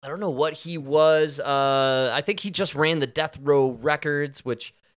 I don't know what he was. I think he just ran the Death Row Records,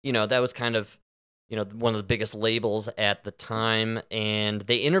 which, that was kind of, one of the biggest labels at the time. And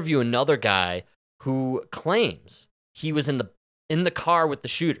they interview another guy who claims he was in the car with the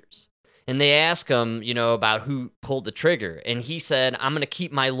shooters. And they ask him, about who pulled the trigger. And he said, I'm going to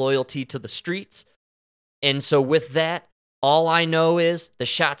keep my loyalty to the streets. And so with that, all I know is the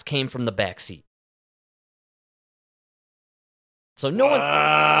shots came from the back seat. So nobody's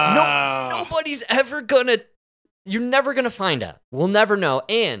ever you're never gonna find out. We'll never know.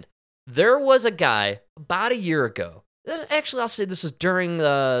 And there was a guy about a year ago. Actually, I'll say this was during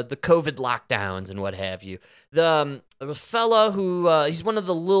the COVID lockdowns and what have you. The fella who he's one of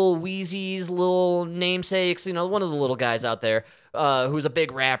the Lil Weezy's little namesakes, one of the little guys out there, who's a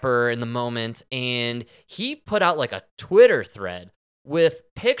big rapper in the moment, and he put out like a Twitter thread with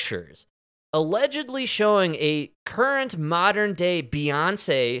pictures allegedly showing a current modern day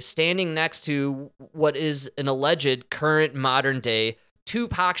Beyonce standing next to what is an alleged current modern day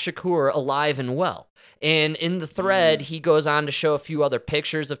Tupac Shakur alive and well. And in the thread, he goes on to show a few other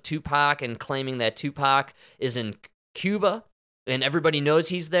pictures of Tupac and claiming that Tupac is in Cuba and everybody knows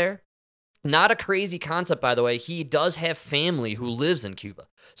he's there. Not a crazy concept, by the way. He does have family who lives in Cuba.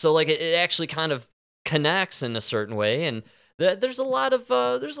 So like it actually kind of connects in a certain way. And there's a lot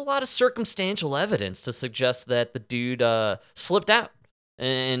of circumstantial evidence to suggest that the dude slipped out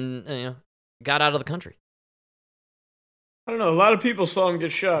and got out of the country. I don't know. A lot of people saw him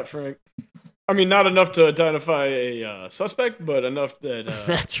get shot, Frank. I mean, not enough to identify a suspect, but enough that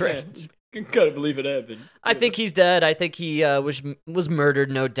that's right. You can kind of believe it happened. I think he's dead. I think he was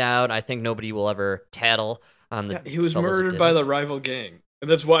murdered, no doubt. I think nobody will ever tattle on the. He was murdered by the rival gang, and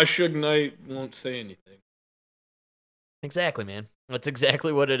that's why Suge Knight won't say anything. Exactly, man. That's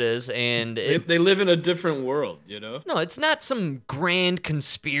exactly what it is, and they live in a different world, No, it's not some grand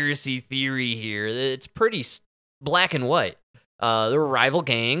conspiracy theory here. It's pretty black and white. There were rival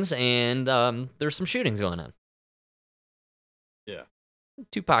gangs, and there's some shootings going on. Yeah.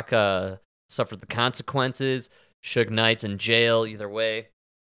 Tupac suffered the consequences. Suge Knight's in jail either way.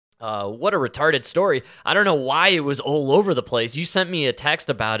 What a retarded story. I don't know why it was all over the place. You sent me a text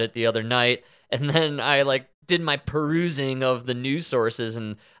about it the other night, and then I did my perusing of the news sources,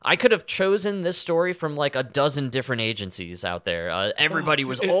 and I could have chosen this story from like a dozen different agencies out there. Everybody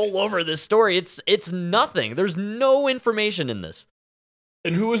was all over this story. It's nothing. There's no information in this.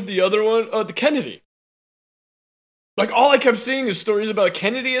 And who was the other one? The Kennedy. Like, all I kept seeing is stories about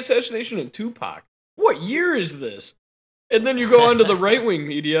Kennedy assassination and Tupac. What year is this? And then you go onto the right-wing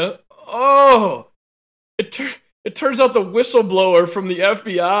media. Oh, it turns out the whistleblower from the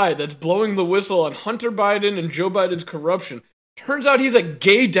FBI that's blowing the whistle on Hunter Biden and Joe Biden's corruption, turns out he's a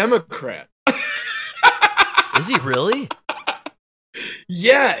gay Democrat. Is he really?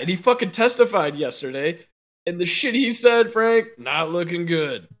 Yeah, and he fucking testified yesterday. And the shit he said, Frank, not looking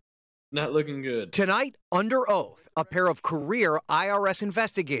good. Not looking good. Tonight, under oath, a pair of career IRS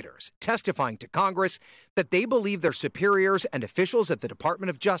investigators testifying to Congress that they believe their superiors and officials at the Department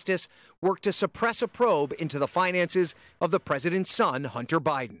of Justice worked to suppress a probe into the finances of the president's son, Hunter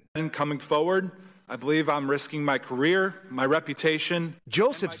Biden. And coming forward, I believe I'm risking my career, my reputation.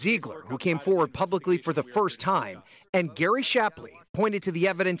 Joseph Ziegler, who came forward publicly for the first time, and Gary Shapley pointed to the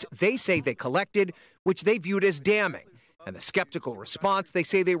evidence they say they collected, which they viewed as damning, and the skeptical response they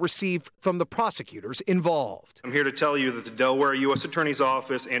say they received from the prosecutors involved. I'm here to tell you that the Delaware U.S. Attorney's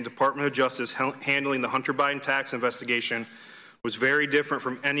Office and Department of Justice handling the Hunter Biden tax investigation was very different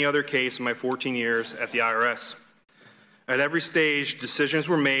from any other case in my 14 years at the IRS. At every stage, decisions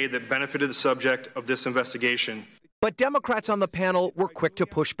were made that benefited the subject of this investigation. But Democrats on the panel were quick to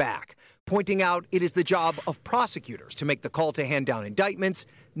push back, pointing out it is the job of prosecutors to make the call to hand down indictments,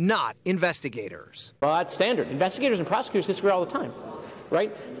 not investigators. Well, that's standard. Investigators and prosecutors disagree all the time,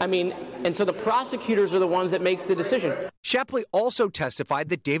 right? I mean, and so the prosecutors are the ones that make the decision. Shapley also testified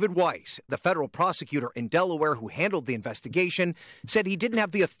that David Weiss, the federal prosecutor in Delaware who handled the investigation, said he didn't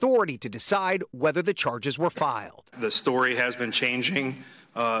have the authority to decide whether the charges were filed. The story has been changing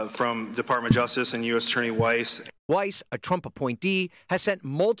from Department of Justice and U.S. Attorney Weiss. Weiss, a Trump appointee, has sent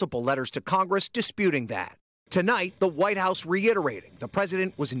multiple letters to Congress disputing that. Tonight, the White House reiterating the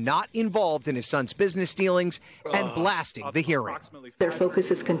president was not involved in his son's business dealings and blasting the hearing. Their focus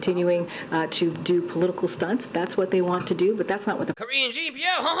is continuing to do political stunts. That's what they want to do, but that's not what the Korean Jeep,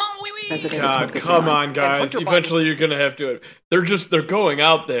 yeah, oui, oui. president is God, focusing come on. on, guys. Eventually, you're gonna have to. They're going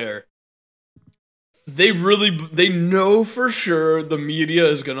out there. They know for sure the media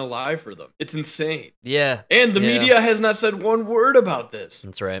is gonna lie for them. It's insane. Yeah. And the media has not said one word about this.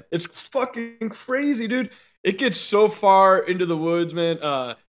 That's right. It's fucking crazy, dude. It gets so far into the woods, man.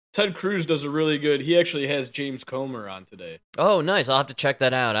 Ted Cruz does a really good. He actually has James Comer on today. Oh, nice. I'll have to check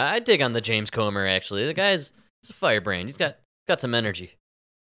that out. I dig on the James Comer, actually. The guy's a firebrand. He's got some energy.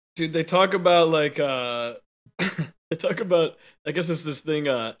 Dude, they talk about like they talk about, I guess it's this thing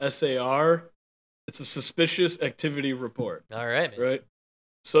SAR. It's a suspicious activity report. All right, man. Right?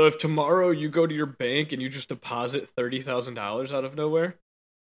 So if tomorrow you go to your bank and you just deposit $30,000 out of nowhere,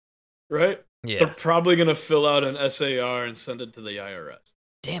 right? Yeah. They're probably going to fill out an SAR and send it to the IRS.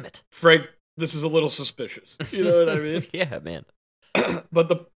 Damn it. Frank, this is a little suspicious. You know what I mean? Yeah, man.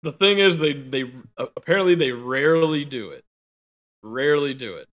 But the thing is, they apparently they rarely do it. Rarely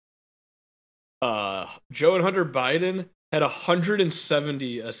do it. Joe and Hunter Biden had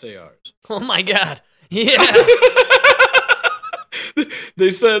 170 SARs. Oh my God. Yeah. They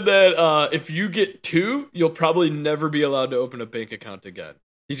said that if you get 2, you'll probably never be allowed to open a bank account again.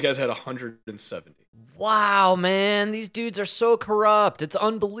 These guys had 170. Wow, man. These dudes are so corrupt. It's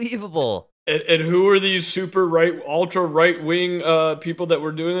unbelievable. And who are these super ultra right wing people that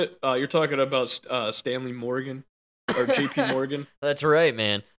were doing it? You're talking about Stanley Morgan or JP Morgan. That's right,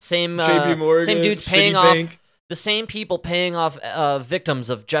 man. Same JP Morgan, same dudes paying Citibank. off the same people paying off victims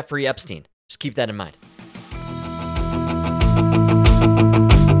of Jeffrey Epstein. Just keep that in mind.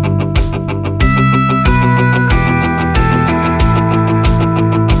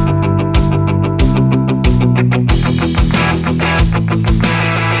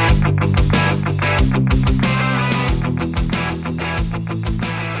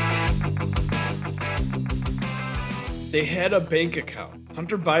 They had a bank account.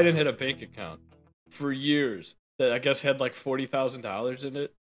 Hunter Biden had a bank account for years that I guess had like $40,000 in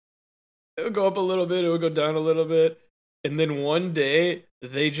it. It would go up a little bit, it would go down a little bit, and then one day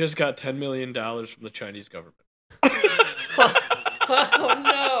they just got $10 million from the Chinese government. Oh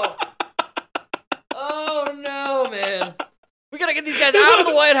no! Oh no, man! We gotta get these guys out of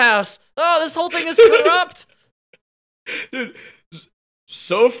the White House. Oh, this whole thing is corrupt. Dude,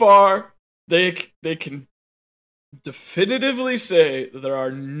 so far they can definitively say that there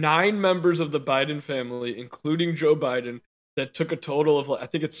are 9 members of the Biden family, including Joe Biden, that took a total of, I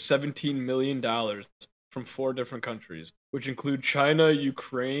think it's $17 million from 4 different countries, which include China,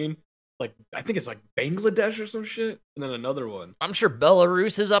 Ukraine, like I think it's like Bangladesh or some shit, and then another one. I'm sure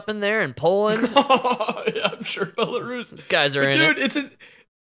Belarus is up in there and Poland. Yeah, I'm sure Belarus. These guys are Dude,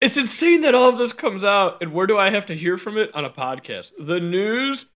 it's insane that all of this comes out, and where do I have to hear from it? On a podcast. The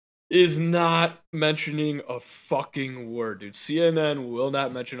news is not mentioning a fucking word, dude. CNN will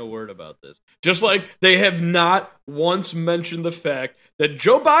not mention a word about this. Just like they have not once mentioned the fact that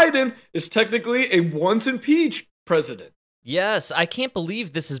Joe Biden is technically a once impeached president. Yes, I can't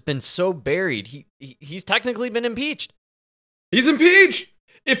believe this has been so buried. He's technically been impeached. He's impeached.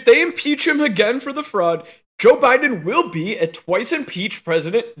 If they impeach him again for the fraud, Joe Biden will be a twice impeached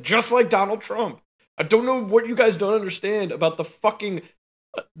president, just like Donald Trump. I don't know what you guys don't understand about the fucking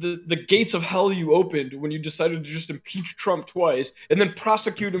the gates of hell you opened when you decided to just impeach Trump twice and then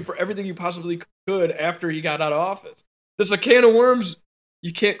prosecute him for everything you possibly could after he got out of office. This is a can of worms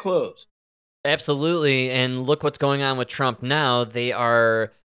you can't close. Absolutely, and look what's going on with Trump now. They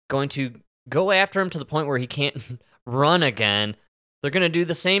are going to go after him to the point where he can't run again. They're going to do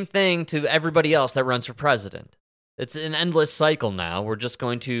the same thing to everybody else that runs for president. It's an endless cycle now. We're just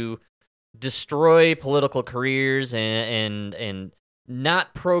going to destroy political careers and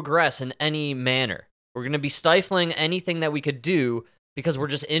not progress in any manner. We're going to be stifling anything that we could do because we're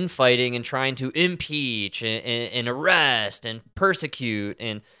just infighting and trying to impeach and arrest and persecute,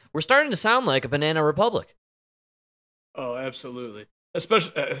 and we're starting to sound like a banana republic. Oh, absolutely.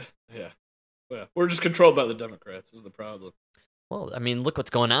 Especially, yeah. We're just controlled by the Democrats is the problem. Well, I mean, look what's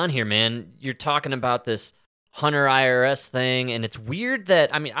going on here, man. You're talking about this Hunter IRS thing, and it's weird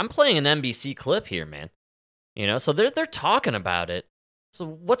that, I mean, I'm playing an NBC clip here, man. You know, so they're talking about it. So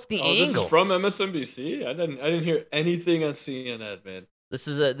what's the angle? This is from MSNBC? I didn't hear anything on CNN, man. This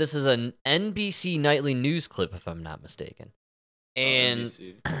is an NBC nightly news clip, if I'm not mistaken. And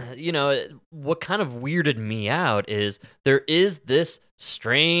you know, what kind of weirded me out is there is this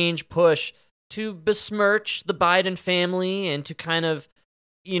strange push to besmirch the Biden family and to kind of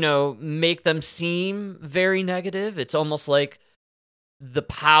make them seem very negative. It's almost like the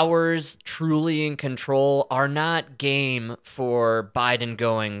powers truly in control are not game for Biden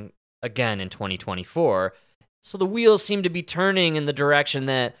going again in 2024. So the wheels seem to be turning in the direction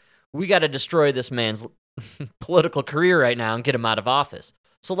that we got to destroy this man's political career right now and get him out of office.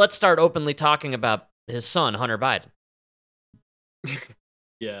 So let's start openly talking about his son, Hunter Biden.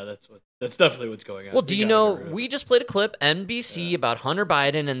 Yeah, that's definitely what's going on. Well, do you know, we just played a clip, NBC, about Hunter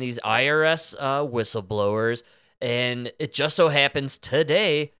Biden and these IRS whistleblowers, and it just so happens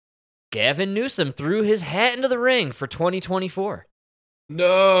today, Gavin Newsom threw his hat into the ring for 2024.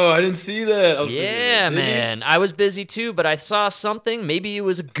 No, I didn't see that. I was busy. Man. I was busy too, but I saw something. Maybe it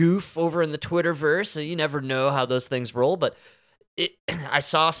was a goof over in the Twitterverse, so you never know how those things roll, but I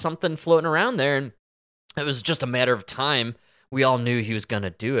saw something floating around there, and it was just a matter of time. We all knew he was going to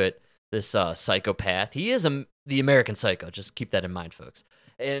do it, this psychopath. He is the American Psycho. Just keep that in mind, folks.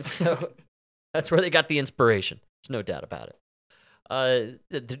 And so that's where they got the inspiration. There's no doubt about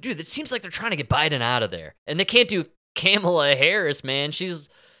it. Dude, it seems like they're trying to get Biden out of there. And they can't do Kamala Harris, man. She's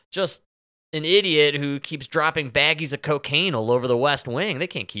just an idiot who keeps dropping baggies of cocaine all over the West Wing. They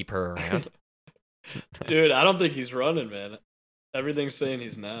can't keep her around. Dude, I don't think he's running, man. Everything's saying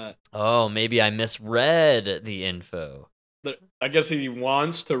he's not. Oh, maybe I misread the info. I guess he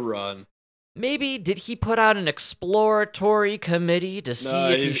wants to run. Maybe, did he put out an exploratory committee to see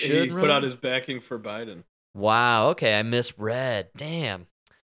if he should he run? put out his backing for Biden. Wow, okay, I misread. Damn.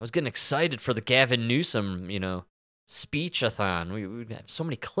 I was getting excited for the Gavin Newsom, speech-a-thon. We have so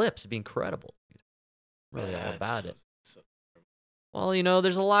many clips. It'd be incredible. Really all about it. Well,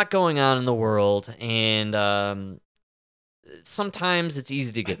 there's a lot going on in the world, and sometimes it's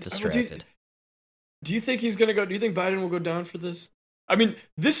easy to get distracted. Do you think he's going to go? Do you think Biden will go down for this? I mean,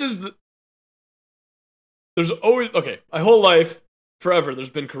 this is there's always, my whole life, forever, there's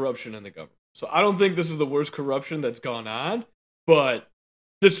been corruption in the government. So I don't think this is the worst corruption that's gone on, but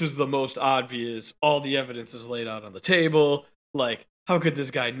this is the most obvious. All the evidence is laid out on the table. Like, how could this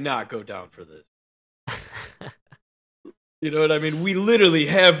guy not go down for this? You know what I mean? We literally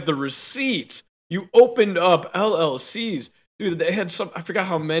have the receipts. You opened up LLCs. Dude, they had I forgot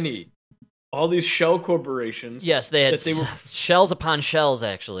how many. All these shell corporations. Yes, they had shells upon shells,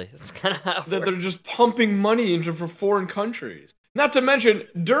 actually. That's kind of how they're just pumping money into for foreign countries. Not to mention,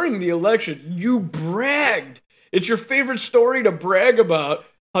 during the election, you bragged. It's your favorite story to brag about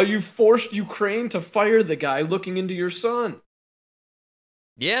how you forced Ukraine to fire the guy looking into your son.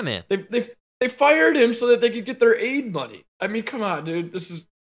 Yeah, man. They fired him so that they could get their aid money. I mean, come on, dude.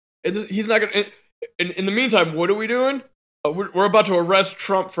 He's not going to... In the meantime, what are we doing? We're about to arrest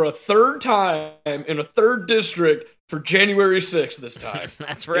Trump for a third time in a third district for January 6th this time.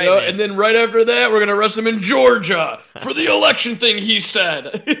 That's right. Man. And then right after that, we're going to arrest him in Georgia for the election thing he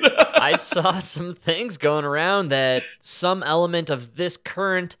said. I saw some things going around that some element of this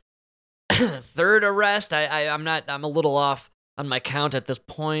current third arrest, I'm a little off on my count at this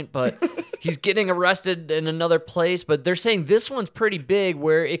point, but he's getting arrested in another place. But they're saying this one's pretty big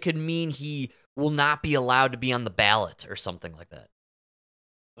where it could mean he will not be allowed to be on the ballot or something like that.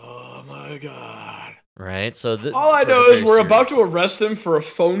 Oh my God. Right? So all I know is we're about to arrest him for a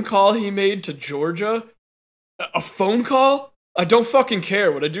phone call he made to Georgia. A phone call? I don't fucking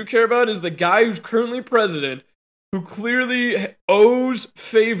care. What I do care about is the guy who's currently president, who clearly owes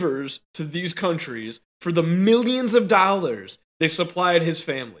favors to these countries for the millions of dollars they supplied his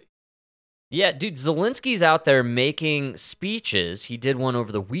family. Yeah, dude, Zelensky's out there making speeches. He did one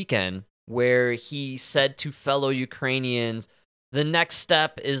over the weekend where he said to fellow Ukrainians, the next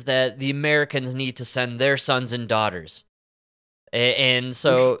step is that the Americans need to send their sons and daughters. And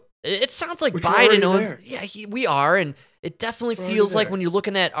so it sounds like Biden owns... Yeah, we are, and it definitely feels like when you're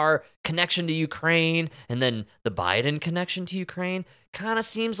looking at our connection to Ukraine and then the Biden connection to Ukraine, kind of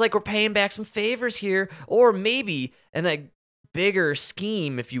seems like we're paying back some favors here. Or maybe, in a bigger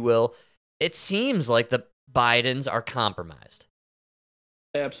scheme, if you will, it seems like the Bidens are compromised.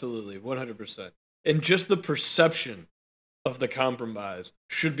 Absolutely, 100%. And just the perception of the compromise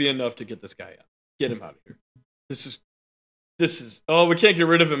should be enough to get this guy out. Get him out of here. This is. Oh, we can't get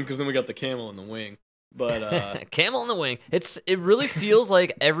rid of him because then we got the camel in the wing. But camel in the wing. It really feels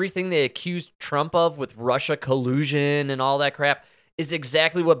like everything they accused Trump of with Russia collusion and all that crap is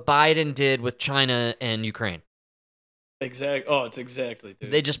exactly what Biden did with China and Ukraine. Exactly. Oh, it's exactly, dude.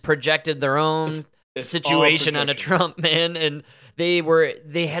 They just projected their own situation onto Trump, man, and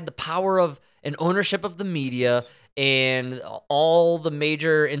they had the power of an ownership of the media and all the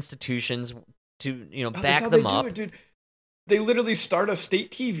major institutions to back them up. Dude. they literally start a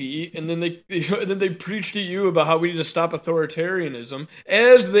state TV, and then they preach to you about how we need to stop authoritarianism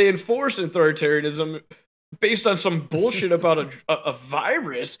as they enforce authoritarianism based on some bullshit about a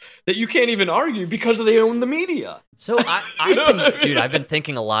virus that you can't even argue because they own the media. So I've been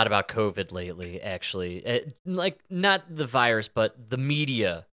thinking a lot about COVID lately, actually. Like, not the virus, but the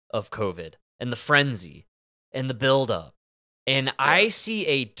media of COVID and the frenzy and the buildup. And I see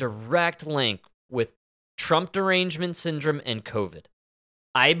a direct link with Trump derangement syndrome and COVID.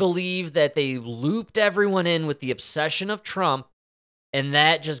 I believe that they looped everyone in with the obsession of Trump, and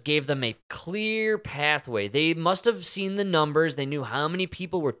that just gave them a clear pathway. They must have seen the numbers. They knew how many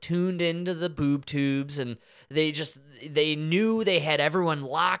people were tuned into the boob tubes, and they knew they had everyone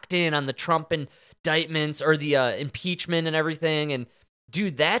locked in on the Trump indictments or the impeachment and everything. And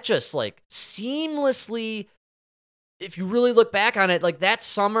dude, that just like seamlessly, if you really look back on it, like that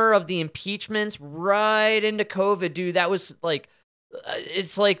summer of the impeachments right into COVID, dude, that was like,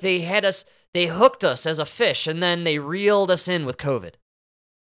 it's like they hooked us as a fish, and then they reeled us in with COVID.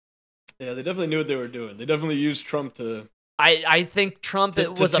 Yeah, they definitely knew what they were doing. They definitely used Trump to... I think Trump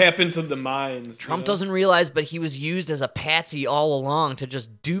to tap into the minds. Trump doesn't realize, but he was used as a patsy all along to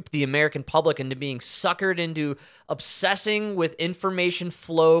just dupe the American public into being suckered into obsessing with information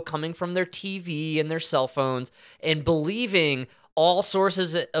flow coming from their TV and their cell phones and believing all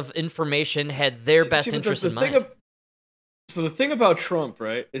sources of information had their best interest in mind. So the thing about Trump,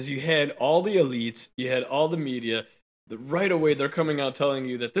 right, is you had all the elites, you had all the media. Right away, they're coming out telling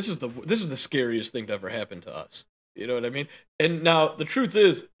you that this is the scariest thing to ever happen to us. You know what I mean? And now the truth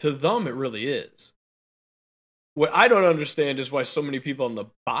is, to them, it really is. What I don't understand is why so many people on the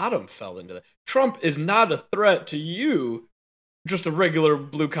bottom fell into that. Trump is not a threat to you, just a regular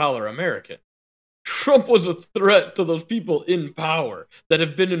blue-collar American. Trump was a threat to those people in power that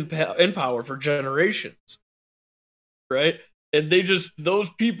have been in power for generations. Right? And those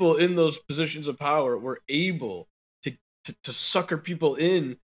people in those positions of power were able to sucker people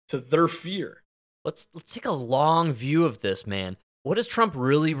in to their fear. Let's take a long view of this, man. What does Trump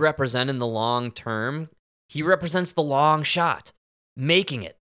really represent in the long term? He represents the long shot, making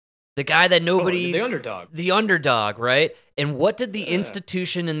it. The guy that nobody... the underdog. The underdog, right? And what did the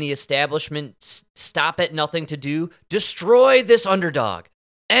institution and the establishment stop at nothing to do? Destroy this underdog.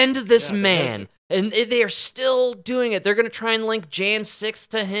 End this man. And they are still doing it. They're going to try and link Jan 6th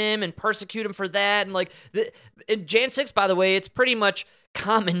to him and persecute him for that. And like, and Jan 6th, by the way, it's pretty much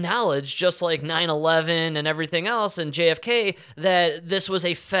common knowledge, just like 9/11 and everything else and JFK, that this was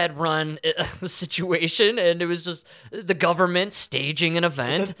a Fed-run situation, and it was just the government staging an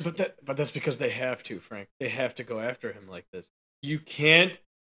event. But that's because they have to, Frank. They have to go after him like this. You can't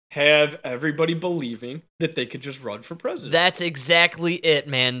have everybody believing that they could just run for president. That's exactly it,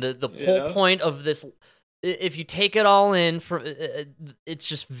 man. The whole point of this, if you take it all in, it's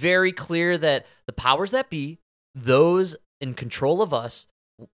just very clear that the powers that be, those in control of us,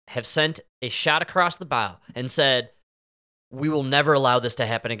 have sent a shot across the bow and said, we will never allow this to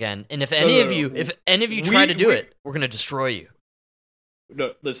happen again. And if any of you try to do it, we're going to destroy you.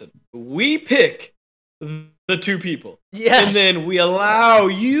 No, listen. We pick the two people. Yes. And then we allow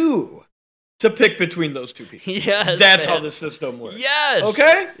you to pick between those two people. Yes. That's how the system works. Yes.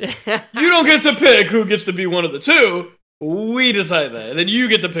 Okay? You don't get to pick who gets to be one of the two. We decide that. And then you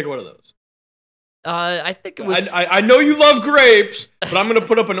get to pick one of those. I think it was... I know you love grapes, but I'm going to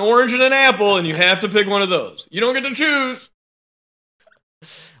put up an orange and an apple, and you have to pick one of those. You don't get to choose.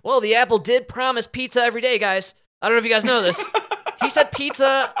 Well, the apple did promise pizza every day, guys. I don't know if you guys know this. He said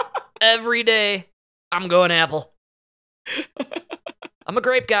pizza every day. I'm going apple. I'm a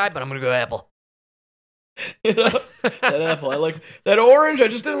grape guy, but I'm going to go apple. You know, that apple. I like that orange. I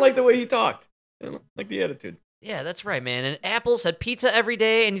just didn't like the way he talked. I didn't like the attitude. Yeah, that's right, man. And Apple said pizza every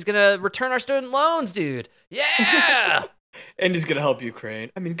day, and he's going to return our student loans, dude. Yeah! And he's going to help Ukraine.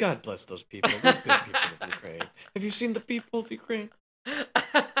 I mean, God bless those people. Those good people of Ukraine. Have you seen the people of Ukraine?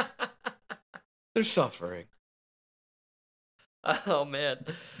 They're suffering. Oh, man.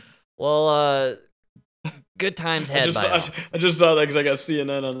 Well, good times had I just saw that because I got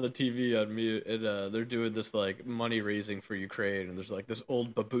CNN on the TV on mute, and they're doing this like money raising for Ukraine, and there's like this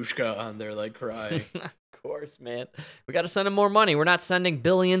old babushka on there like crying. Of course, man. We got to send them more money. We're not sending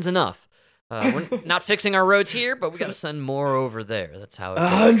billions enough. We're not fixing our roads here, but we got to send more over there. That's how it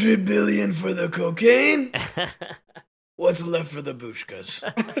goes. 100 billion for the cocaine. What's left for the bushkas?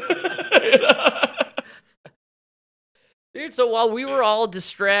 Dude, so while we were all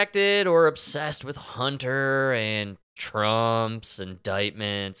distracted or obsessed with Hunter and Trump's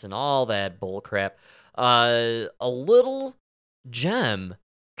indictments and all that bullcrap, a little gem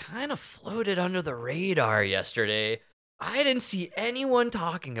kind of floated under the radar yesterday. I didn't see anyone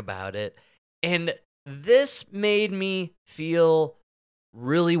talking about it. And this made me feel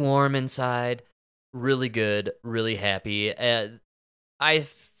really warm inside, really good, really happy. I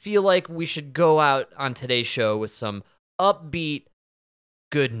feel like we should go out on today's show with some upbeat,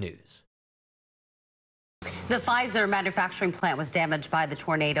 good news. The Pfizer manufacturing plant was damaged by the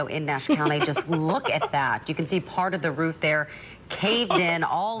tornado in Nash County. Just look at that. You can see part of the roof there caved in,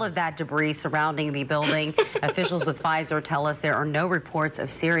 all of that debris surrounding the building. Officials with Pfizer tell us there are no reports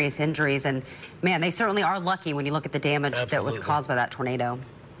of serious injuries. And, man, they certainly are lucky when you look at the damage that was caused by that tornado.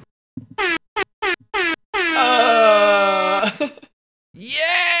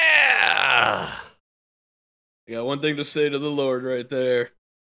 Yeah! I got one thing to say to the Lord right there.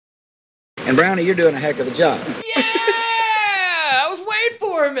 And Brownie, you're doing a heck of a job. Yeah! I was waiting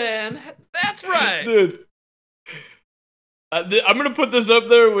for it, man. That's right. Dude. I'm going to put this up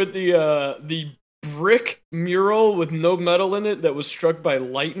there with the brick mural with no metal in it that was struck by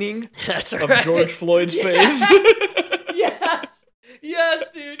lightning. That's of right. George Floyd's face. Yes! Yes,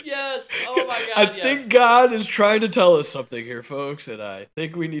 dude, yes. Oh my God, I think God is trying to tell us something here, folks, and I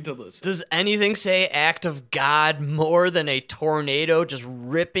think we need to listen. Does anything say act of God more than a tornado just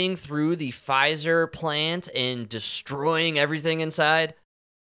ripping through the Pfizer plant and destroying everything inside?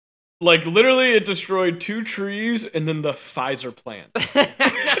 Like, literally, it destroyed 2 trees and then the Pfizer plant.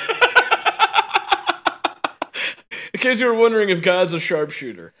 In case you were wondering if God's a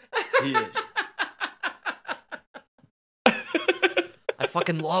sharpshooter, he is. I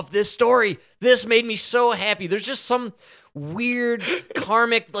fucking love this story. This made me so happy. There's just some weird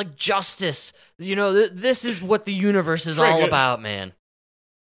karmic, like, justice. You know, this is what the universe is all about, man.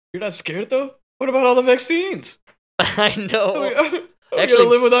 You're not scared, though? What about all the vaccines? I know. We gotta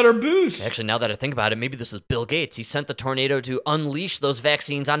live without our booze. Actually, now that I think about it, maybe this is Bill Gates. He sent the tornado to unleash those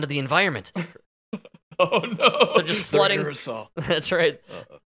vaccines onto the environment. Oh, no. They're just flooding. Aerosol. That's right.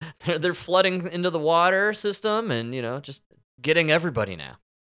 They're flooding into the water system and, you know, just getting everybody now.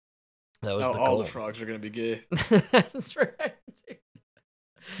 That was the goal. All the frogs are going to be gay. That's right.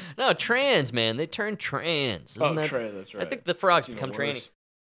 No, trans, man. They turned trans. Trans, that's right. I think the frogs become tranny.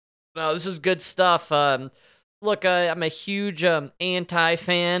 No, this is good stuff. Look, I'm a huge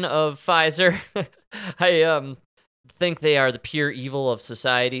anti-fan of Pfizer. I think they are the pure evil of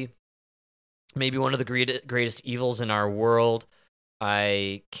society. Maybe one of the greatest evils in our world.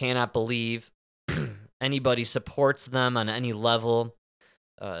 I cannot believe anybody supports them on any level.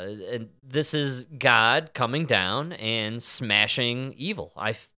 And this is God coming down and smashing evil.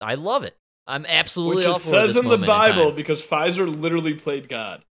 I love it. I'm absolutely all for this. Which it says in the Bible time. because Pfizer literally played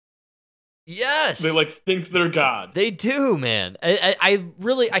God. Yes. They think they're God. They do, man.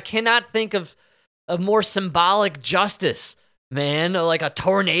 I cannot think of a more symbolic justice, man. Like a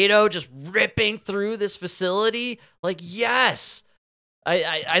tornado just ripping through this facility. Like, yes.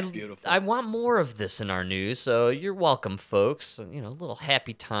 I want more of this in our news, so you're welcome, folks. You know, little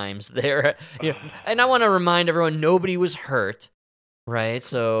happy times there. You know, and I want to remind everyone, nobody was hurt, right?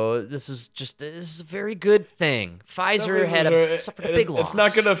 So this is a very good thing. Pfizer suffered a big loss. It's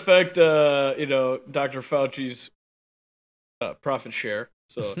not going to affect, Dr. Fauci's profit share,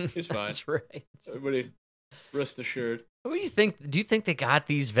 so he's fine. That's right. Everybody, rest assured. What do you think? Do you think they got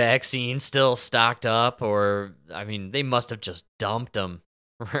these vaccines still stocked up, or I mean, they must have just dumped them,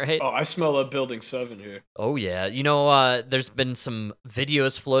 right? Oh, I smell a Building 7 here. Oh yeah, you know, there's been some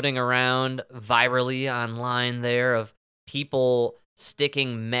videos floating around virally online there of people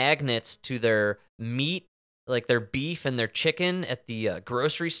sticking magnets to their meat, like their beef and their chicken at the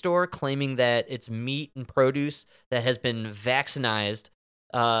grocery store, claiming that it's meat and produce that has been vaccinated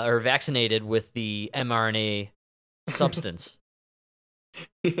with the mRNA substance.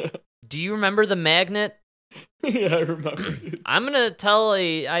 Do you remember the magnet? Yeah, I remember. I'm gonna tell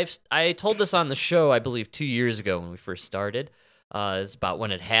I told this on the show, I believe 2 years ago when we first started. It's about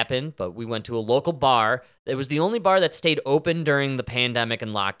when it happened, but we went to a local bar. It was the only bar that stayed open during the pandemic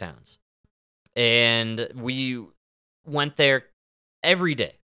and lockdowns. And we went there every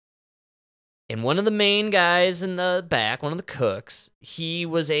day. And one of the main guys in the back, one of the cooks, he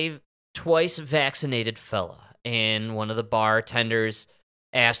was a twice vaccinated fella. And one of the bartenders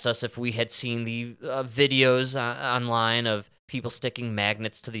asked us if we had seen the videos online of people sticking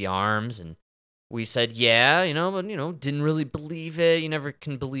magnets to the arms, and we said, yeah, but, didn't really believe it. You never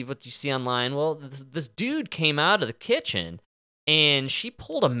can believe what you see online. Well, this dude came out of the kitchen, and she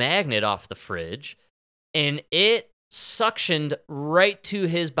pulled a magnet off the fridge, and it suctioned right to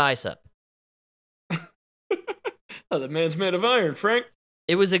his bicep. Oh, the man's made of iron, Frank.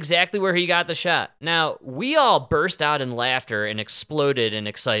 It was exactly where he got the shot. Now, we all burst out in laughter and exploded in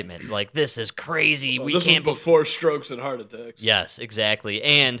excitement. Like, this is crazy. Well, we this can't was before strokes and heart attacks. Yes, exactly.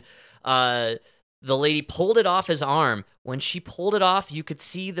 And the lady pulled it off his arm. When she pulled it off, you could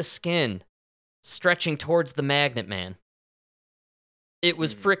see the skin stretching towards the magnet, man. It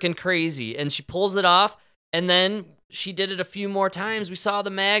was freaking crazy. And she pulls it off, and then she did it a few more times. We saw the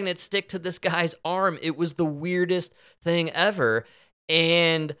magnet stick to this guy's arm. It was the weirdest thing ever.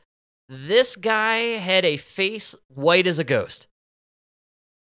 And this guy had a face white as a ghost.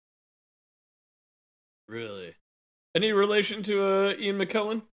 Really? Any relation to Ian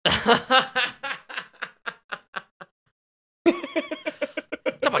McKellen?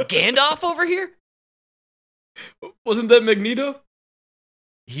 Talk about Gandalf over here? Wasn't that Magneto?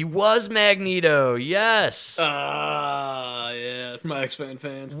 He was Magneto, yes. Yeah, my X-Men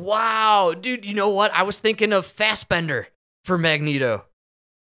fans. Wow, dude, you know what? I was thinking of Fassbender for Magneto.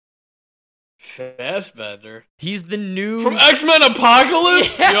 Fassbender? He's the new... From X-Men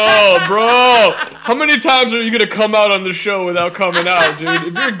Apocalypse? Yeah. Yo, bro. How many times are you going to come out on the show without coming out, dude?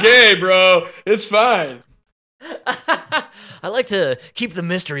 If you're gay, bro, it's fine. I like to keep the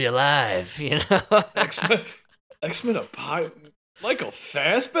mystery alive, you know? X-Men Apocalypse? Michael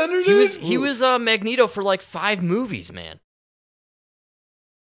Fassbender, dude? He was Magneto for like 5 movies, man.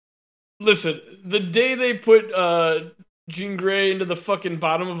 Listen, the day they put Jean Grey into the fucking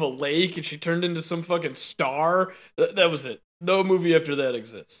bottom of a lake and she turned into some fucking star, that was it. No movie after that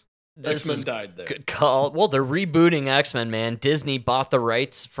exists. X-Men died there. Good call. Well, they're rebooting X-Men, man. Disney bought the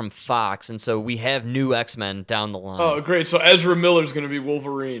rights from Fox, and so we have new X-Men down the line. Oh, great. So Ezra Miller's going to be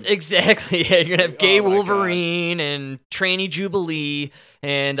Wolverine. Exactly. Yeah, you're going to have gay Wolverine and tranny Jubilee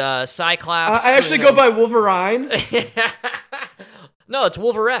and Cyclops. I actually go by Wolverine. No, it's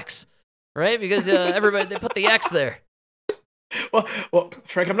Wolverex, right? Because everybody, they put the X there. Well,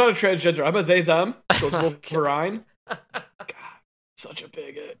 Frank, I'm not a transgender. I'm a they, them. So it's Wolverine. God, such a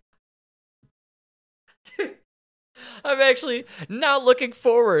bigot. I'm actually now looking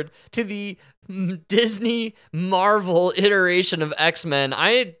forward to the Disney Marvel iteration of X-Men.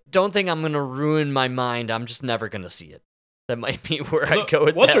 I don't think I'm going to ruin my mind. I'm just never going to see it. That might be where I go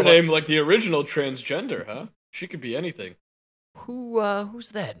with what's that her name? Like the original transgender, huh? She could be anything.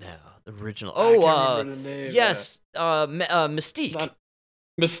 Who's that now? The original. I can't remember the name. Yes, Mystique.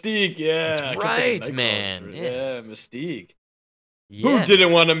 Mystique, yeah. That's right, man. Yeah, Mystique. Yeah. Who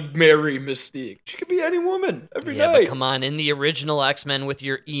didn't want to marry Mystique? She could be any woman every Yeah, night. but come on, in the original X-Men with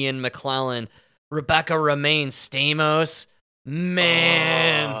your Ian McKellen, Rebecca Romaine Stamos,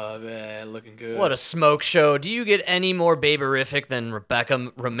 man. Oh, man, looking good. What a smoke show. Do you get any more baberific than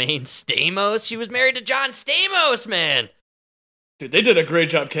Rebecca Romaine Stamos? She was married to John Stamos, man. Dude, they did a great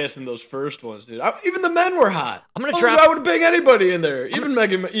job casting those first ones, dude. Even the men were hot. I'm gonna drop. I would bang anybody in there, even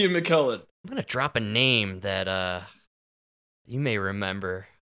Ian McKellen. I'm gonna drop a name that you may remember.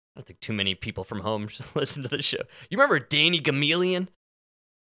 I don't think too many people from home listen to the show. You remember Danny Gamelian?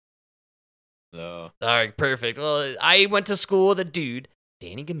 No. All right, perfect. Well, I went to school with a dude,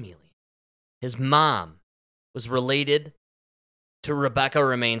 Danny Gamelian. His mom was related to Rebecca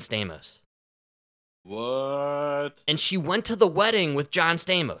Romaine Stamos. What? And she went to the wedding with John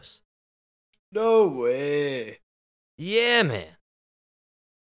Stamos. No way. Yeah, man.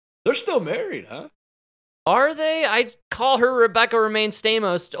 They're still married, huh? Are they? I call her Rebecca Romaine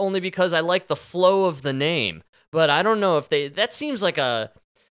Stamos only because I like the flow of the name. But I don't know if they... That seems like a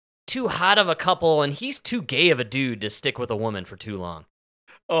too hot of a couple, and he's too gay of a dude to stick with a woman for too long.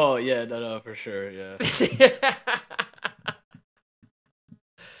 Oh, yeah, no, for sure, yeah.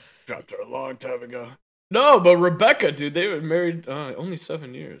 Dropped her a long time ago. No, but Rebecca, dude, they were married only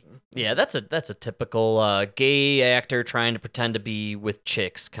 7 years. Huh? Yeah, that's a typical gay actor trying to pretend to be with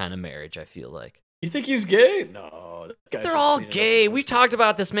chicks kind of marriage, I feel like. You think he's gay? No. They're all gay. We've talked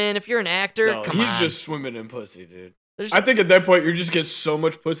about this, man. If you're an actor, no, come on. He's just swimming in pussy, dude. I think at that point, you just get so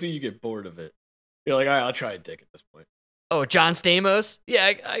much pussy, you get bored of it. You're like, all right, I'll try a dick at this point. Oh, John Stamos? Yeah,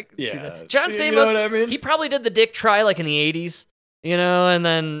 I can see that. John Stamos, you know what I mean? He probably did the dick try like in the 80s, you know, and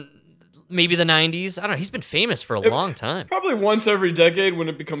then maybe the 90s. I don't know. He's been famous for a long time. Probably once every decade when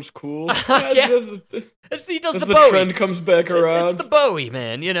it becomes cool. Yeah. He does the the Bowie. trend comes back around. It's the Bowie,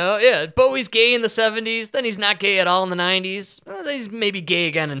 man, you know? Yeah, Bowie's gay in the 70s, then he's not gay at all in the 90s. Well, he's maybe gay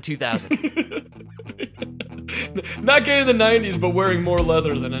again in 2000. Not gay in the 90s, but wearing more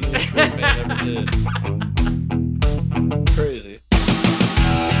leather than any straight man ever did.